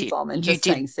C-bomb and just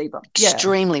saying C-bomb.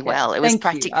 Extremely well. It was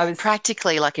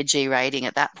practically like a G rating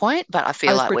at that point, but I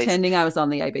feel like I was pretending I was on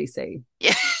the ABC.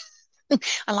 Yeah.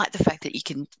 I like the fact that you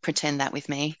can pretend that with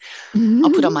me.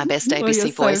 I'll put on my best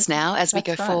ABC voice now as we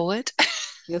go forward.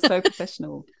 You're so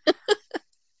professional.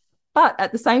 But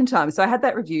at the same time, so I had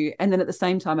that review, and then at the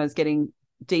same time I was getting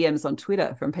DMs on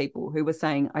Twitter from people who were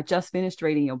saying, I just finished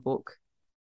reading your book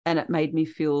and it made me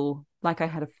feel like I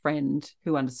had a friend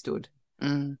who understood.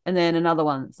 And then another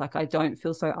one that's like, I don't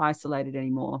feel so isolated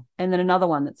anymore. And then another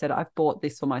one that said, I've bought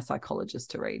this for my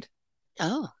psychologist to read.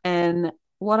 Oh. And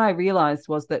what I realized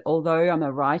was that although I'm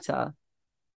a writer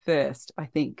first, I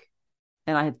think,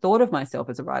 and I had thought of myself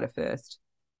as a writer first,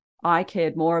 I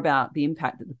cared more about the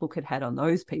impact that the book had on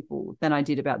those people than I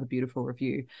did about the beautiful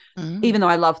review, even though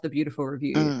I love the beautiful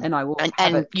review and I will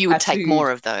and you would take more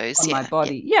of those on my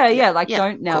body.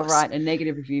 Don't now write a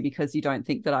negative review because you don't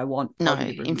think that I want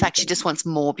in fact she just wants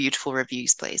more beautiful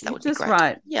reviews, please. That would be great.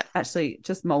 Right. Yeah. Actually,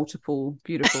 just multiple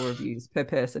beautiful reviews per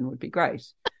person would be great.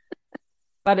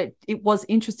 But it was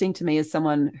interesting to me as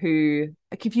someone who,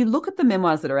 like, if you look at the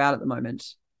memoirs that are out at the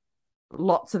moment,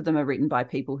 lots of them are written by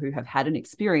people who have had an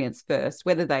experience first,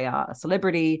 whether they are a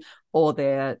celebrity or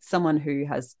they're someone who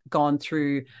has gone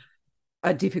through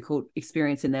a difficult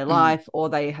experience in their life, or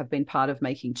they have been part of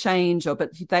making change,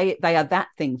 but they are that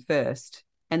thing first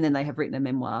and then they have written a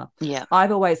memoir. Yeah.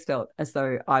 I've always felt as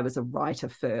though I was a writer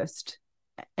first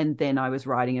and then I was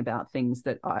writing about things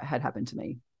that had happened to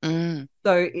me. So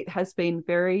it has been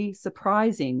very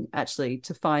surprising actually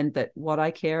to find that what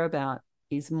I care about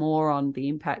is more on the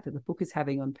impact that the book is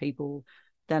having on people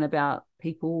than about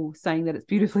people saying that it's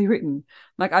beautifully written.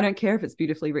 Like, I don't care if it's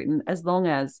beautifully written as long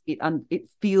as it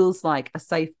feels like a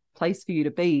safe place for you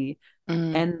to be,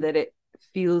 and that it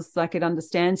feels like it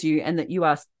understands you and that you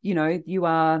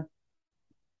are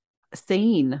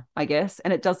seen, I guess.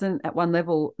 And it doesn't at one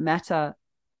level matter.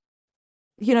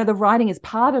 The writing is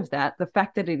part of that. The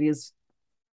fact that it is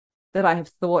that I have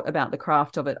thought about the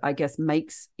craft of it, I guess,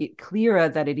 makes it clearer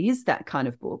that it is that kind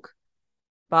of book.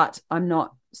 But I'm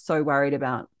not so worried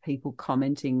about people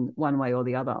commenting one way or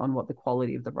the other on what the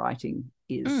quality of the writing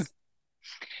is.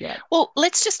 Yeah. Well,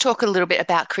 let's just talk a little bit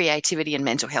about creativity and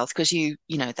mental health, because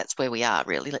that's where we are,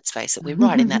 really. Let's face it, we're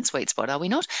right in that sweet spot, are we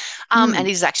not? And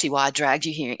it is actually why I dragged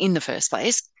you here in the first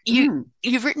place.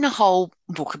 You've written a whole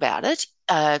book about it.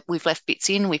 We've left bits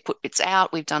in, we've put bits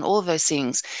out, we've done all of those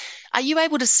things. Are you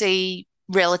able to see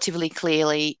relatively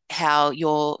clearly how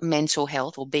your mental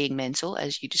health, or being mental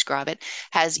as you describe it,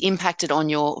 has impacted on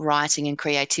your writing and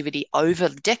creativity over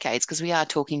decades? Because we are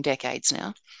talking decades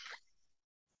now.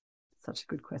 Such a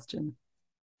good question.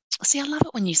 See, I love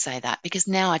it when you say that, because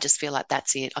now I just feel like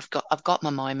that's it. I've got my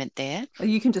moment there. Oh,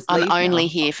 you can just leave. I'm only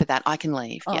here for that. I can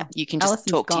leave. Yeah, you can just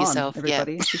talk to yourself.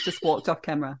 Everybody, she's just walked off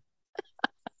camera.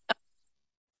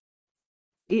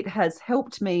 It has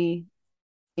helped me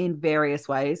in various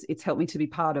ways. It's helped me to be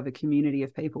part of a community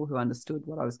of people who understood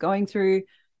what I was going through.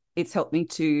 It's helped me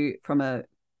to, from a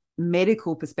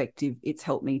medical perspective, it's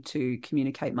helped me to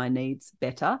communicate my needs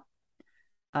better.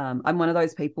 I'm one of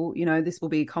those people, this will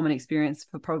be a common experience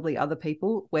for probably other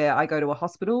people, where I go to a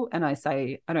hospital and I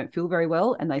say, I don't feel very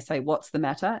well. And they say, what's the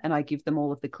matter? And I give them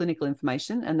all of the clinical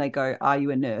information and they go, are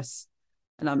you a nurse?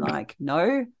 And I'm like,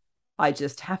 no, I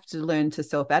just have to learn to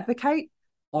self-advocate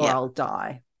or I'll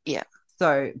die. Yeah.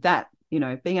 So that,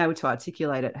 being able to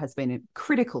articulate it has been a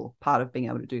critical part of being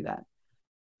able to do that.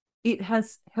 It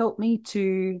has helped me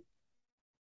to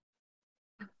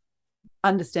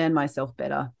understand myself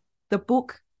better. The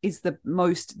book is the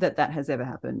most that has ever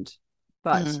happened,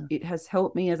 but it has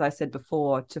helped me, as I said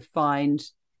before, to find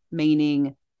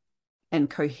meaning and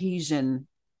cohesion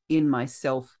in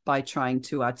myself by trying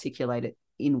to articulate it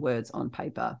in words on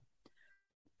paper.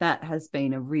 That has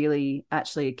been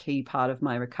actually a key part of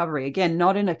my recovery. Again,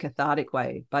 not in a cathartic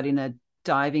way, but in a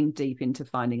diving deep into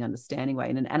finding understanding way,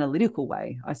 in an analytical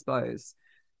way, I suppose.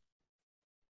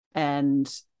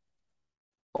 And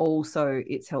also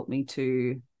it's helped me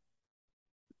to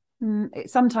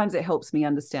sometimes it helps me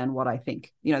understand what I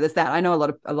think. There's that. I know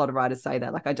a lot of writers say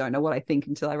that, like, I don't know what I think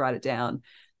until I write it down.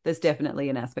 There's definitely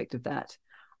an aspect of that.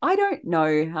 I don't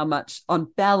know how much,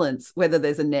 on balance, whether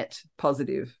there's a net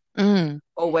positive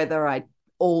or whether I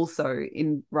also,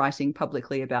 in writing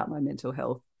publicly about my mental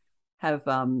health, have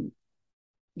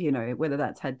whether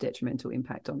that's had detrimental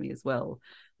impact on me as well.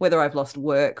 Whether I've lost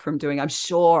work from doing, I'm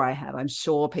sure I have. I'm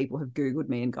sure people have Googled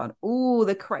me and gone, "Oh,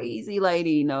 the crazy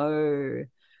lady." No.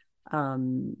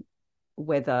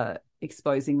 Whether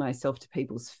exposing myself to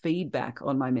people's feedback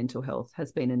on my mental health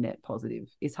has been a net positive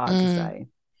is hard to say.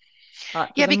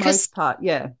 But for the most part,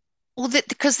 yeah. Well,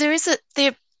 because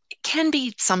there can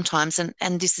be sometimes,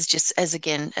 and this is just as,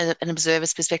 again, an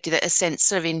observer's perspective, a sense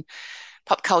sort of in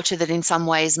pop culture that in some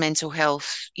ways mental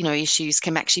health, issues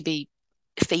can actually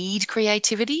feed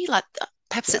creativity. Like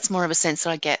perhaps it's more of a sense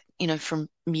that I get, from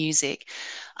music,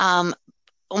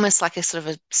 almost like a sort of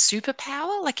a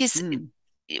superpower. Like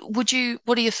what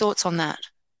are your thoughts on that?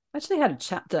 I actually had a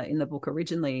chapter in the book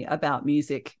originally about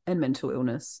music and mental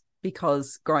illness,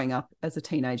 because growing up as a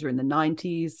teenager in the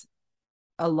 90s,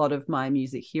 a lot of my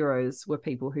music heroes were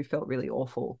people who felt really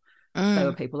awful. They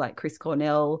were people like Chris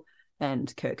Cornell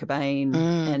and Kurt Cobain.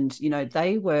 And,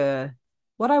 they were,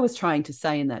 what I was trying to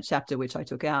say in that chapter, which I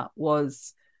took out,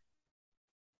 was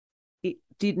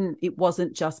it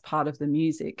wasn't just part of the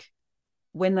music.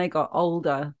 When they got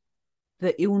older,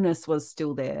 the illness was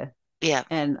still there. Yeah.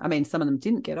 And I mean, some of them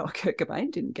didn't get older. Kurt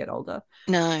Cobain didn't get older.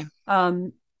 No.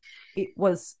 It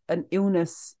was an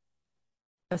illness,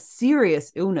 a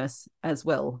serious illness as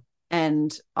well.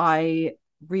 And I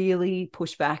really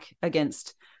push back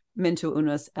against mental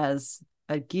illness as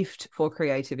a gift for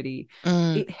creativity.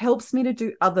 It helps me to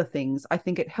do other things. I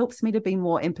think it helps me to be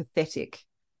more empathetic,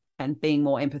 and being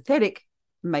more empathetic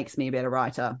makes me a better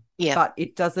writer. Yeah. But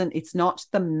it's not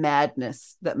the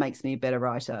madness that makes me a better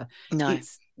writer. No.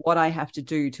 It's what I have to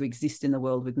do to exist in the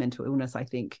world with mental illness, I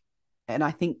think. And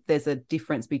I think there's a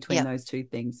difference between those two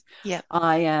things. Yeah.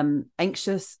 I am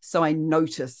anxious, so I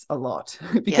notice a lot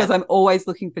because I'm always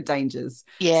looking for dangers.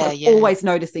 Yeah. So I'm always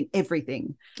noticing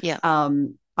everything. Yeah.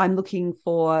 I'm looking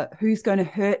for who's going to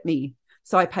hurt me.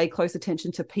 So I pay close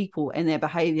attention to people and their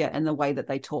behavior and the way that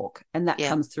they talk. And that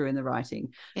comes through in the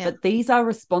writing. Yeah. But these are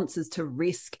responses to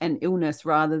risk and illness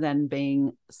rather than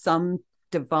being some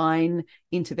divine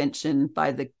intervention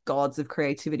by the gods of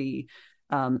creativity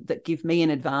that give me an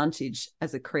advantage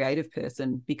as a creative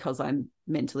person because I'm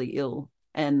mentally ill.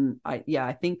 And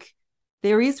I think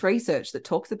there is research that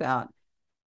talks about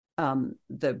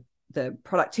the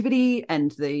productivity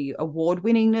and the award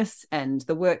winningness and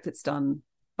the work that's done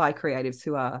by creatives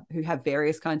who have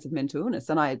various kinds of mental illness.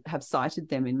 And I have cited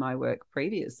them in my work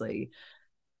previously.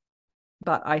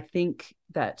 But I think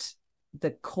that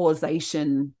the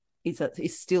causation is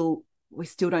still, we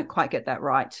still don't quite get that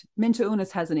right. Mental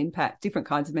illness has an impact. Different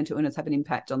kinds of mental illness have an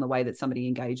impact on the way that somebody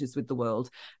engages with the world.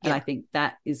 And I think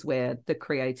that is where the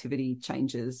creativity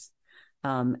changes.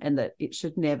 And that it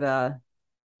should never,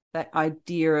 that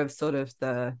idea of sort of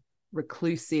the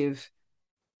reclusive,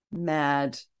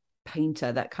 mad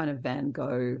painter, that kind of Van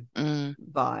Gogh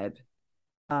vibe.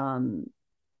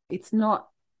 It's not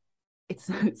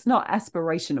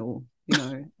aspirational,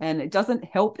 and it doesn't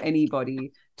help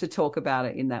anybody to talk about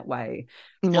it in that way.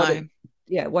 No.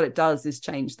 What it does is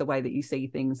change the way that you see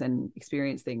things and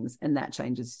experience things, and that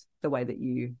changes the way that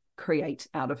you create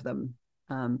out of them.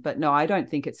 But no, I don't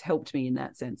think it's helped me in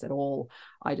that sense at all.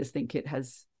 I just think it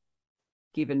has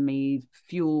given me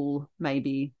fuel,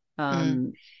 maybe.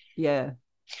 I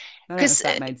don't know if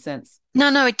that made sense.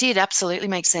 No, it did absolutely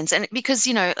make sense. And because,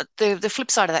 the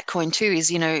flip side of that coin too is,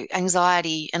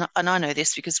 anxiety, and I know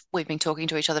this because we've been talking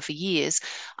to each other for years,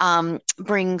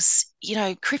 brings,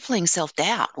 crippling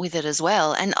self-doubt with it as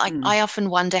well. And I often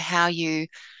wonder how you,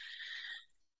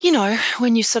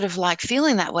 when you're sort of like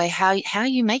feeling that way, how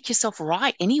you make yourself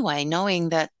write anyway, knowing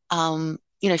that,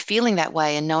 feeling that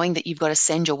way and knowing that you've got to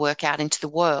send your work out into the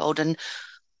world and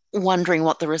wondering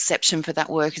what the reception for that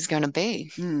work is going to be.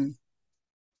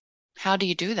 How do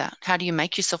you do that? How do you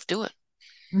make yourself do it?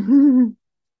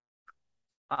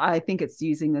 I think it's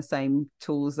using the same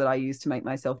tools that I use to make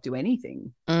myself do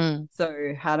anything.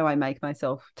 So how do I make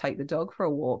myself take the dog for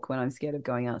a walk when I'm scared of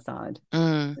going outside?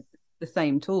 The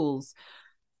same tools.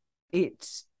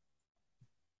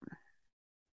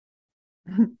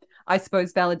 I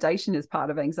suppose validation is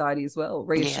part of anxiety as well.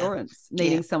 Reassurance,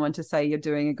 needing someone to say you're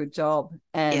doing a good job.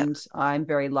 And I'm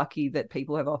very lucky that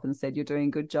people have often said you're doing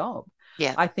a good job.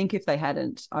 Yeah. I think if they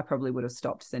hadn't, I probably would have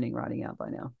stopped sending writing out by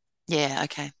now. Yeah.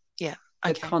 Okay. Yeah.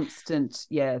 The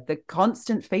Okay.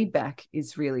 constant feedback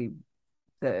is really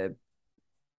the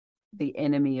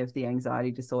enemy of the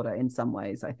anxiety disorder in some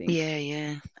ways, I think. Yeah.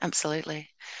 Yeah. Absolutely.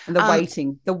 And the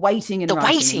waiting in The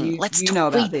writing. waiting. You know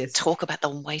about this. Talk about the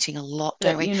waiting a lot,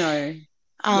 don't we? You know,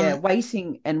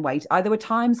 waiting and wait. There were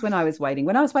times when I was waiting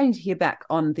to hear back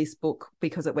on this book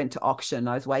because it went to auction.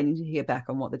 I was waiting to hear back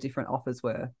on what the different offers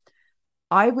were.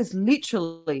 I was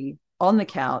literally on the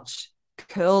couch,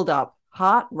 curled up,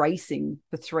 heart racing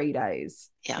for 3 days.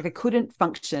 Yeah. Like I couldn't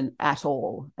function at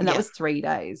all. And that Yeah. was 3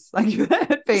 days. Like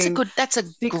that's a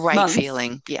great months.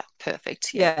 feeling. Yeah.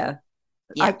 Perfect. Yeah.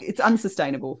 It's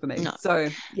unsustainable for me. No. So,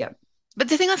 yeah. But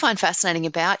the thing I find fascinating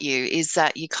about you is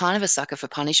that you're kind of a sucker for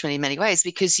punishment in many ways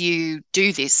because you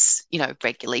do this,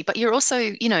 regularly, but you're also,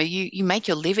 you make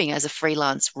your living as a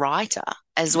freelance writer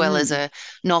as well as a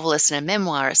novelist and a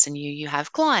memoirist, and you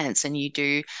have clients and you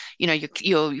do,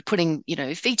 you're putting,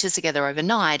 features together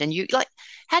overnight, and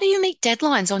how do you meet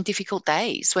deadlines on difficult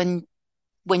days when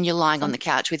you're lying on the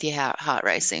couch with your heart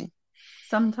racing?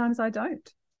 Sometimes I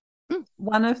don't.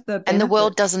 One of the benefits, and the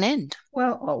world doesn't end.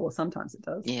 Well, sometimes it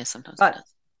does. Yeah, sometimes but it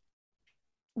does.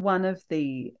 One of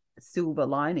the silver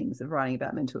linings of writing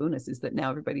about mental illness is that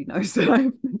now everybody knows that I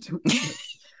have mental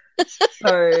illness.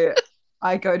 So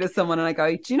I go to someone and I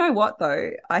go, do you know what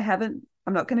though? I'm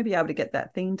not going to be able to get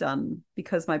that thing done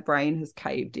because my brain has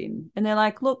caved in. And they're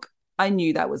like, look, I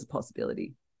knew that was a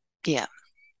possibility. Yeah.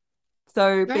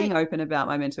 So being open about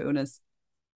my mental illness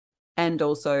and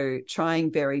also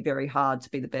trying very, very hard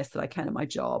to be the best that I can at my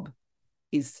job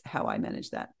is how I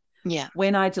manage that. Yeah.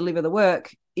 When I deliver the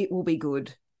work, it will be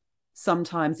good.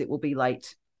 Sometimes it will be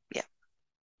late. Yeah.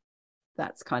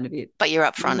 That's kind of it. But you're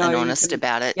upfront and honest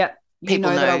about it. Yeah. People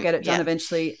know that I'll get it done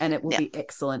eventually and it will be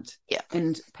excellent. Yeah.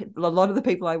 And a lot of the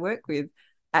people I work with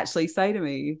actually say to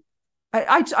me,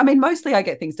 I mean, mostly I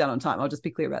get things done on time. I'll just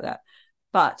be clear about that.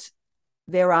 But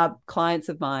there are clients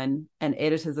of mine and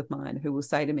editors of mine who will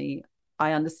say to me,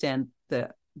 I understand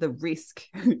the risk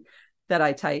that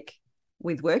I take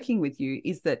with working with you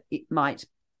is that it might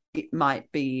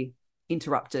be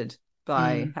interrupted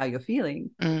by how you're feeling.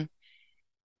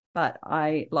 But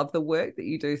I love the work that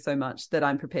you do so much that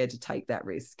I'm prepared to take that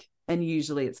risk. And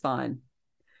usually it's fine.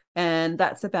 And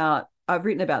that's about, I've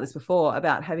written about this before,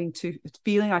 about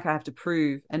feeling like I have to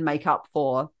prove and make up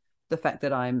for the fact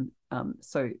that I'm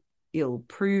so ill,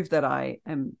 prove that I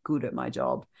am good at my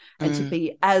job and to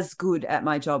be as good at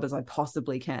my job as I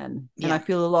possibly can. Yeah. And I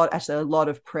feel a lot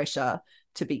of pressure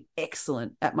to be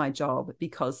excellent at my job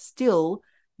because still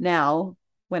now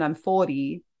when I'm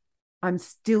 40, I'm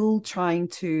still trying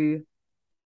to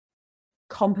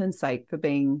compensate for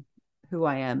being who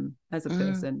I am as a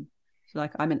person.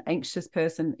 Like I'm an anxious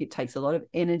person. It takes a lot of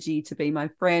energy to be my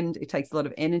friend. It takes a lot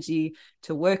of energy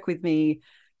to work with me.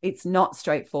 It's not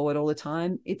straightforward all the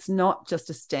time. It's not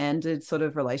just a standard sort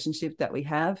of relationship that we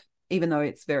have, even though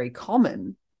it's very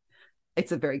common.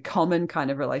 It's a very common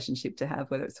kind of relationship to have,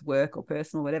 whether it's work or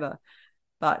personal, whatever.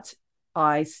 But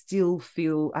I still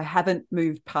feel I haven't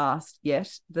moved past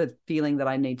yet the feeling that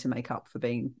I need to make up for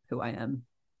being who I am.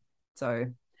 So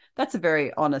that's a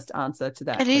very honest answer to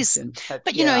that question.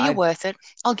 But you're worth it.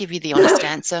 I'll give you the honest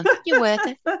answer. You're worth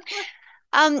it.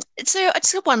 So I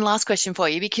just have one last question for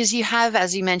you, because you have,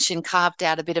 as you mentioned, carved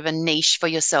out a bit of a niche for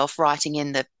yourself writing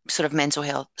in the sort of mental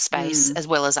health space as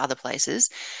well as other places.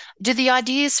 Do the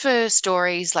ideas for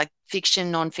stories like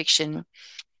fiction, non-fiction,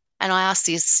 and I ask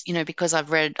this, because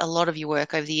I've read a lot of your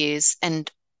work over the years, and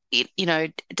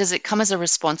does it come as a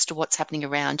response to what's happening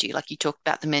around you? Like you talked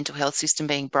about the mental health system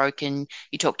being broken.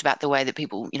 You talked about the way that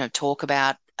people, talk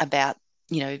about,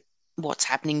 what's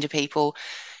happening to people,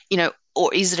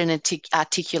 or is it an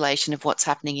articulation of what's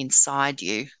happening inside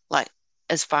you? Like,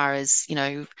 as far as,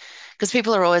 because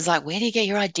people are always like, where do you get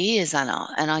your ideas, Anna?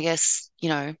 And I guess,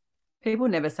 people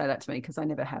never say that to me because I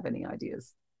never have any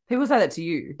ideas. People say that to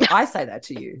you. I say that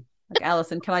to you. Like,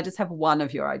 Alison, can I just have one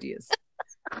of your ideas?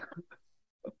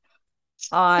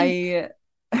 Look,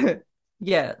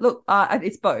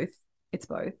 it's both. It's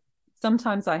both.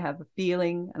 Sometimes I have a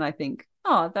feeling and I think,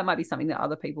 oh, that might be something that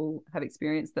other people have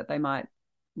experienced that they might,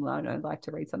 like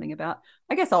to read something about.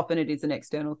 I guess often it is an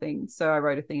external thing. So I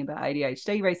wrote a thing about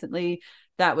ADHD recently.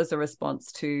 That was a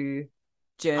response to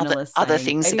journalists other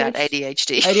things about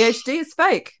ADHD. ADHD is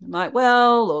fake. I'm like,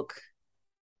 well, look,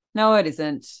 no, it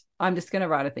isn't. I'm just going to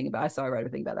write a thing about it. So I wrote a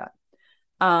thing about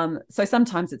that. So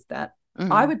sometimes it's that.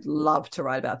 I would love to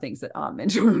write about things that aren't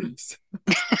mental illness.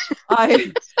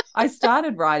 I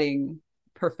started writing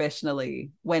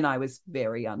professionally when I was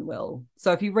very unwell.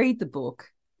 So if you read the book,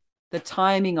 the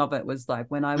timing of it was like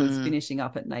when I was Mm. finishing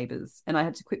up at Neighbours, and I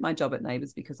had to quit my job at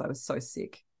Neighbours because I was so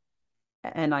sick.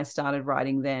 And I started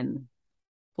writing then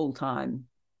full time,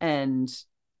 and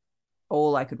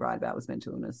all I could write about was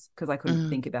mental illness because I couldn't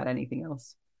think about anything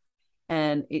else.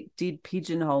 And it did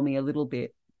pigeonhole me a little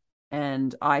bit.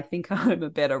 And I think I'm a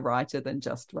better writer than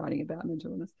just writing about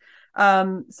mental illness.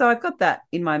 So I've got that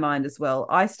in my mind as well.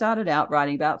 I started out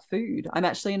writing about food. I'm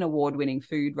actually an award-winning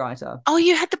food writer. Oh,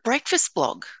 you had the breakfast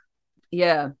blog.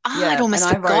 Yeah. I'd almost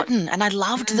And I wrote- forgotten. And I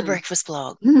loved the Mm. breakfast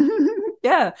blog.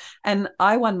 Yeah. And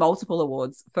I won multiple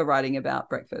awards for writing about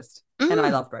breakfast. And I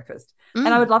Mm. love breakfast. Mm.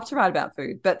 And I would love to write about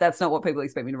food, but that's not what people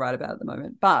expect me to write about at the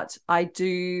moment. But I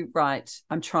do write,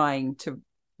 I'm trying to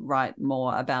write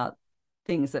more about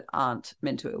things that aren't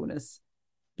mental illness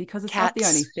because it's not the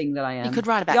Cats. only thing that I am. You could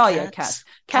write about Oh, cats. yeah, cats. Cats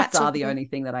Cats are are the good. only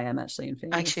thing that I am actually in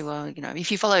fairness. Actually, well,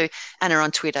 if you follow Anna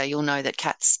on Twitter, you'll know that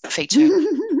cats feature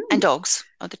and dogs.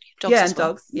 Oh, the dogs yeah, as and well.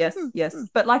 dogs. Yes, yes.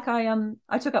 But like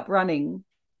I took up running,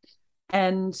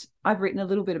 and I've written a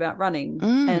little bit about running,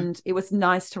 and it was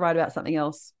nice to write about something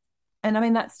else. And I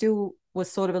mean, that still was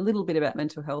sort of a little bit about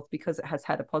mental health because it has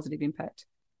had a positive impact.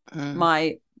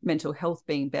 My mental health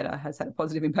being better has had a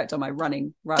positive impact on my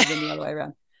running rather than the other way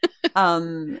around.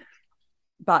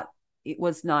 But it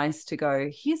was nice to go,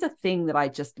 here's a thing that I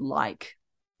just like.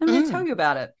 I'm going to tell you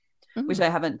about it, which I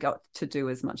haven't got to do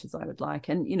as much as I would like.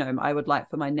 And, you know, I would like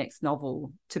for my next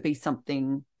novel to be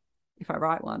something, if I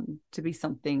write one, to be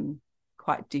something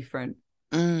quite different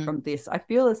from this. I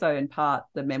feel as though in part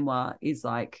the memoir is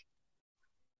like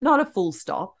not a full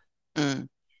stop,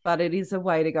 but it is a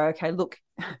way to go, okay, look,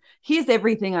 here's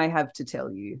everything I have to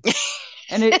tell you.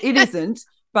 And it isn't,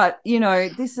 but, you know,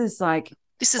 this is like,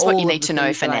 this is what you all of need the to know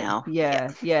things for that now.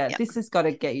 Yeah. This has got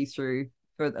to get you through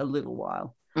for a little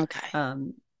while. Okay.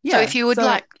 Yeah. So if you would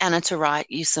like Anna to write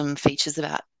you some features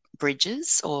about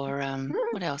bridges or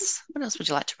what else? What else would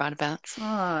you like to write about?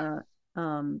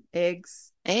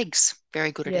 Eggs. Eggs.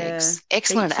 Very good at Yeah. eggs.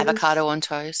 Excellent at Beaches. avocado on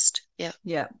toast. Yeah.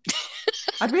 Yeah.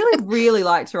 I'd really, really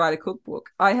like to write a cookbook.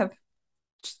 I have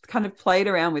just kind of played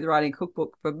around with writing a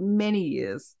cookbook for many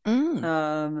years, but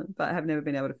I have never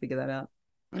been able to figure that out.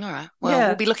 All right. Well,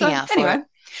 we'll be looking out for it.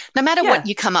 No matter what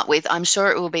you come up with, I'm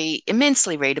sure it will be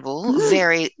immensely readable,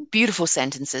 very beautiful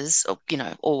sentences, you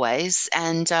know, always.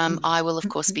 And I will, of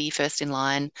course, be first in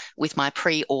line with my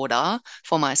pre-order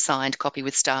for my signed copy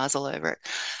with stars all over it.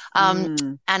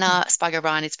 Anna Spigo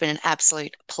O'Brien, it's been an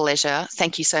absolute pleasure.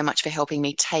 Thank you so much for helping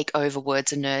me take over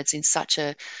Words and Nerds in such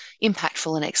a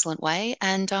impactful and excellent way.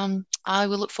 And I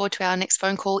will look forward to our next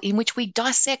phone call in which we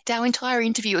dissect our entire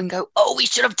interview and go, oh, we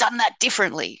should have done that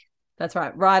differently. That's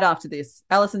right. Right after this,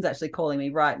 Alison's actually calling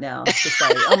me right now to say,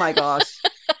 oh my gosh,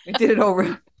 we did it all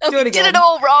wrong. Do it again. Did it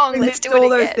all wrong. We Let's missed do it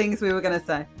all again. those things we were going to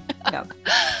say. Yeah.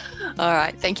 All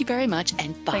right. Thank you very much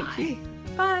and bye. Thank you.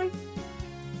 Bye.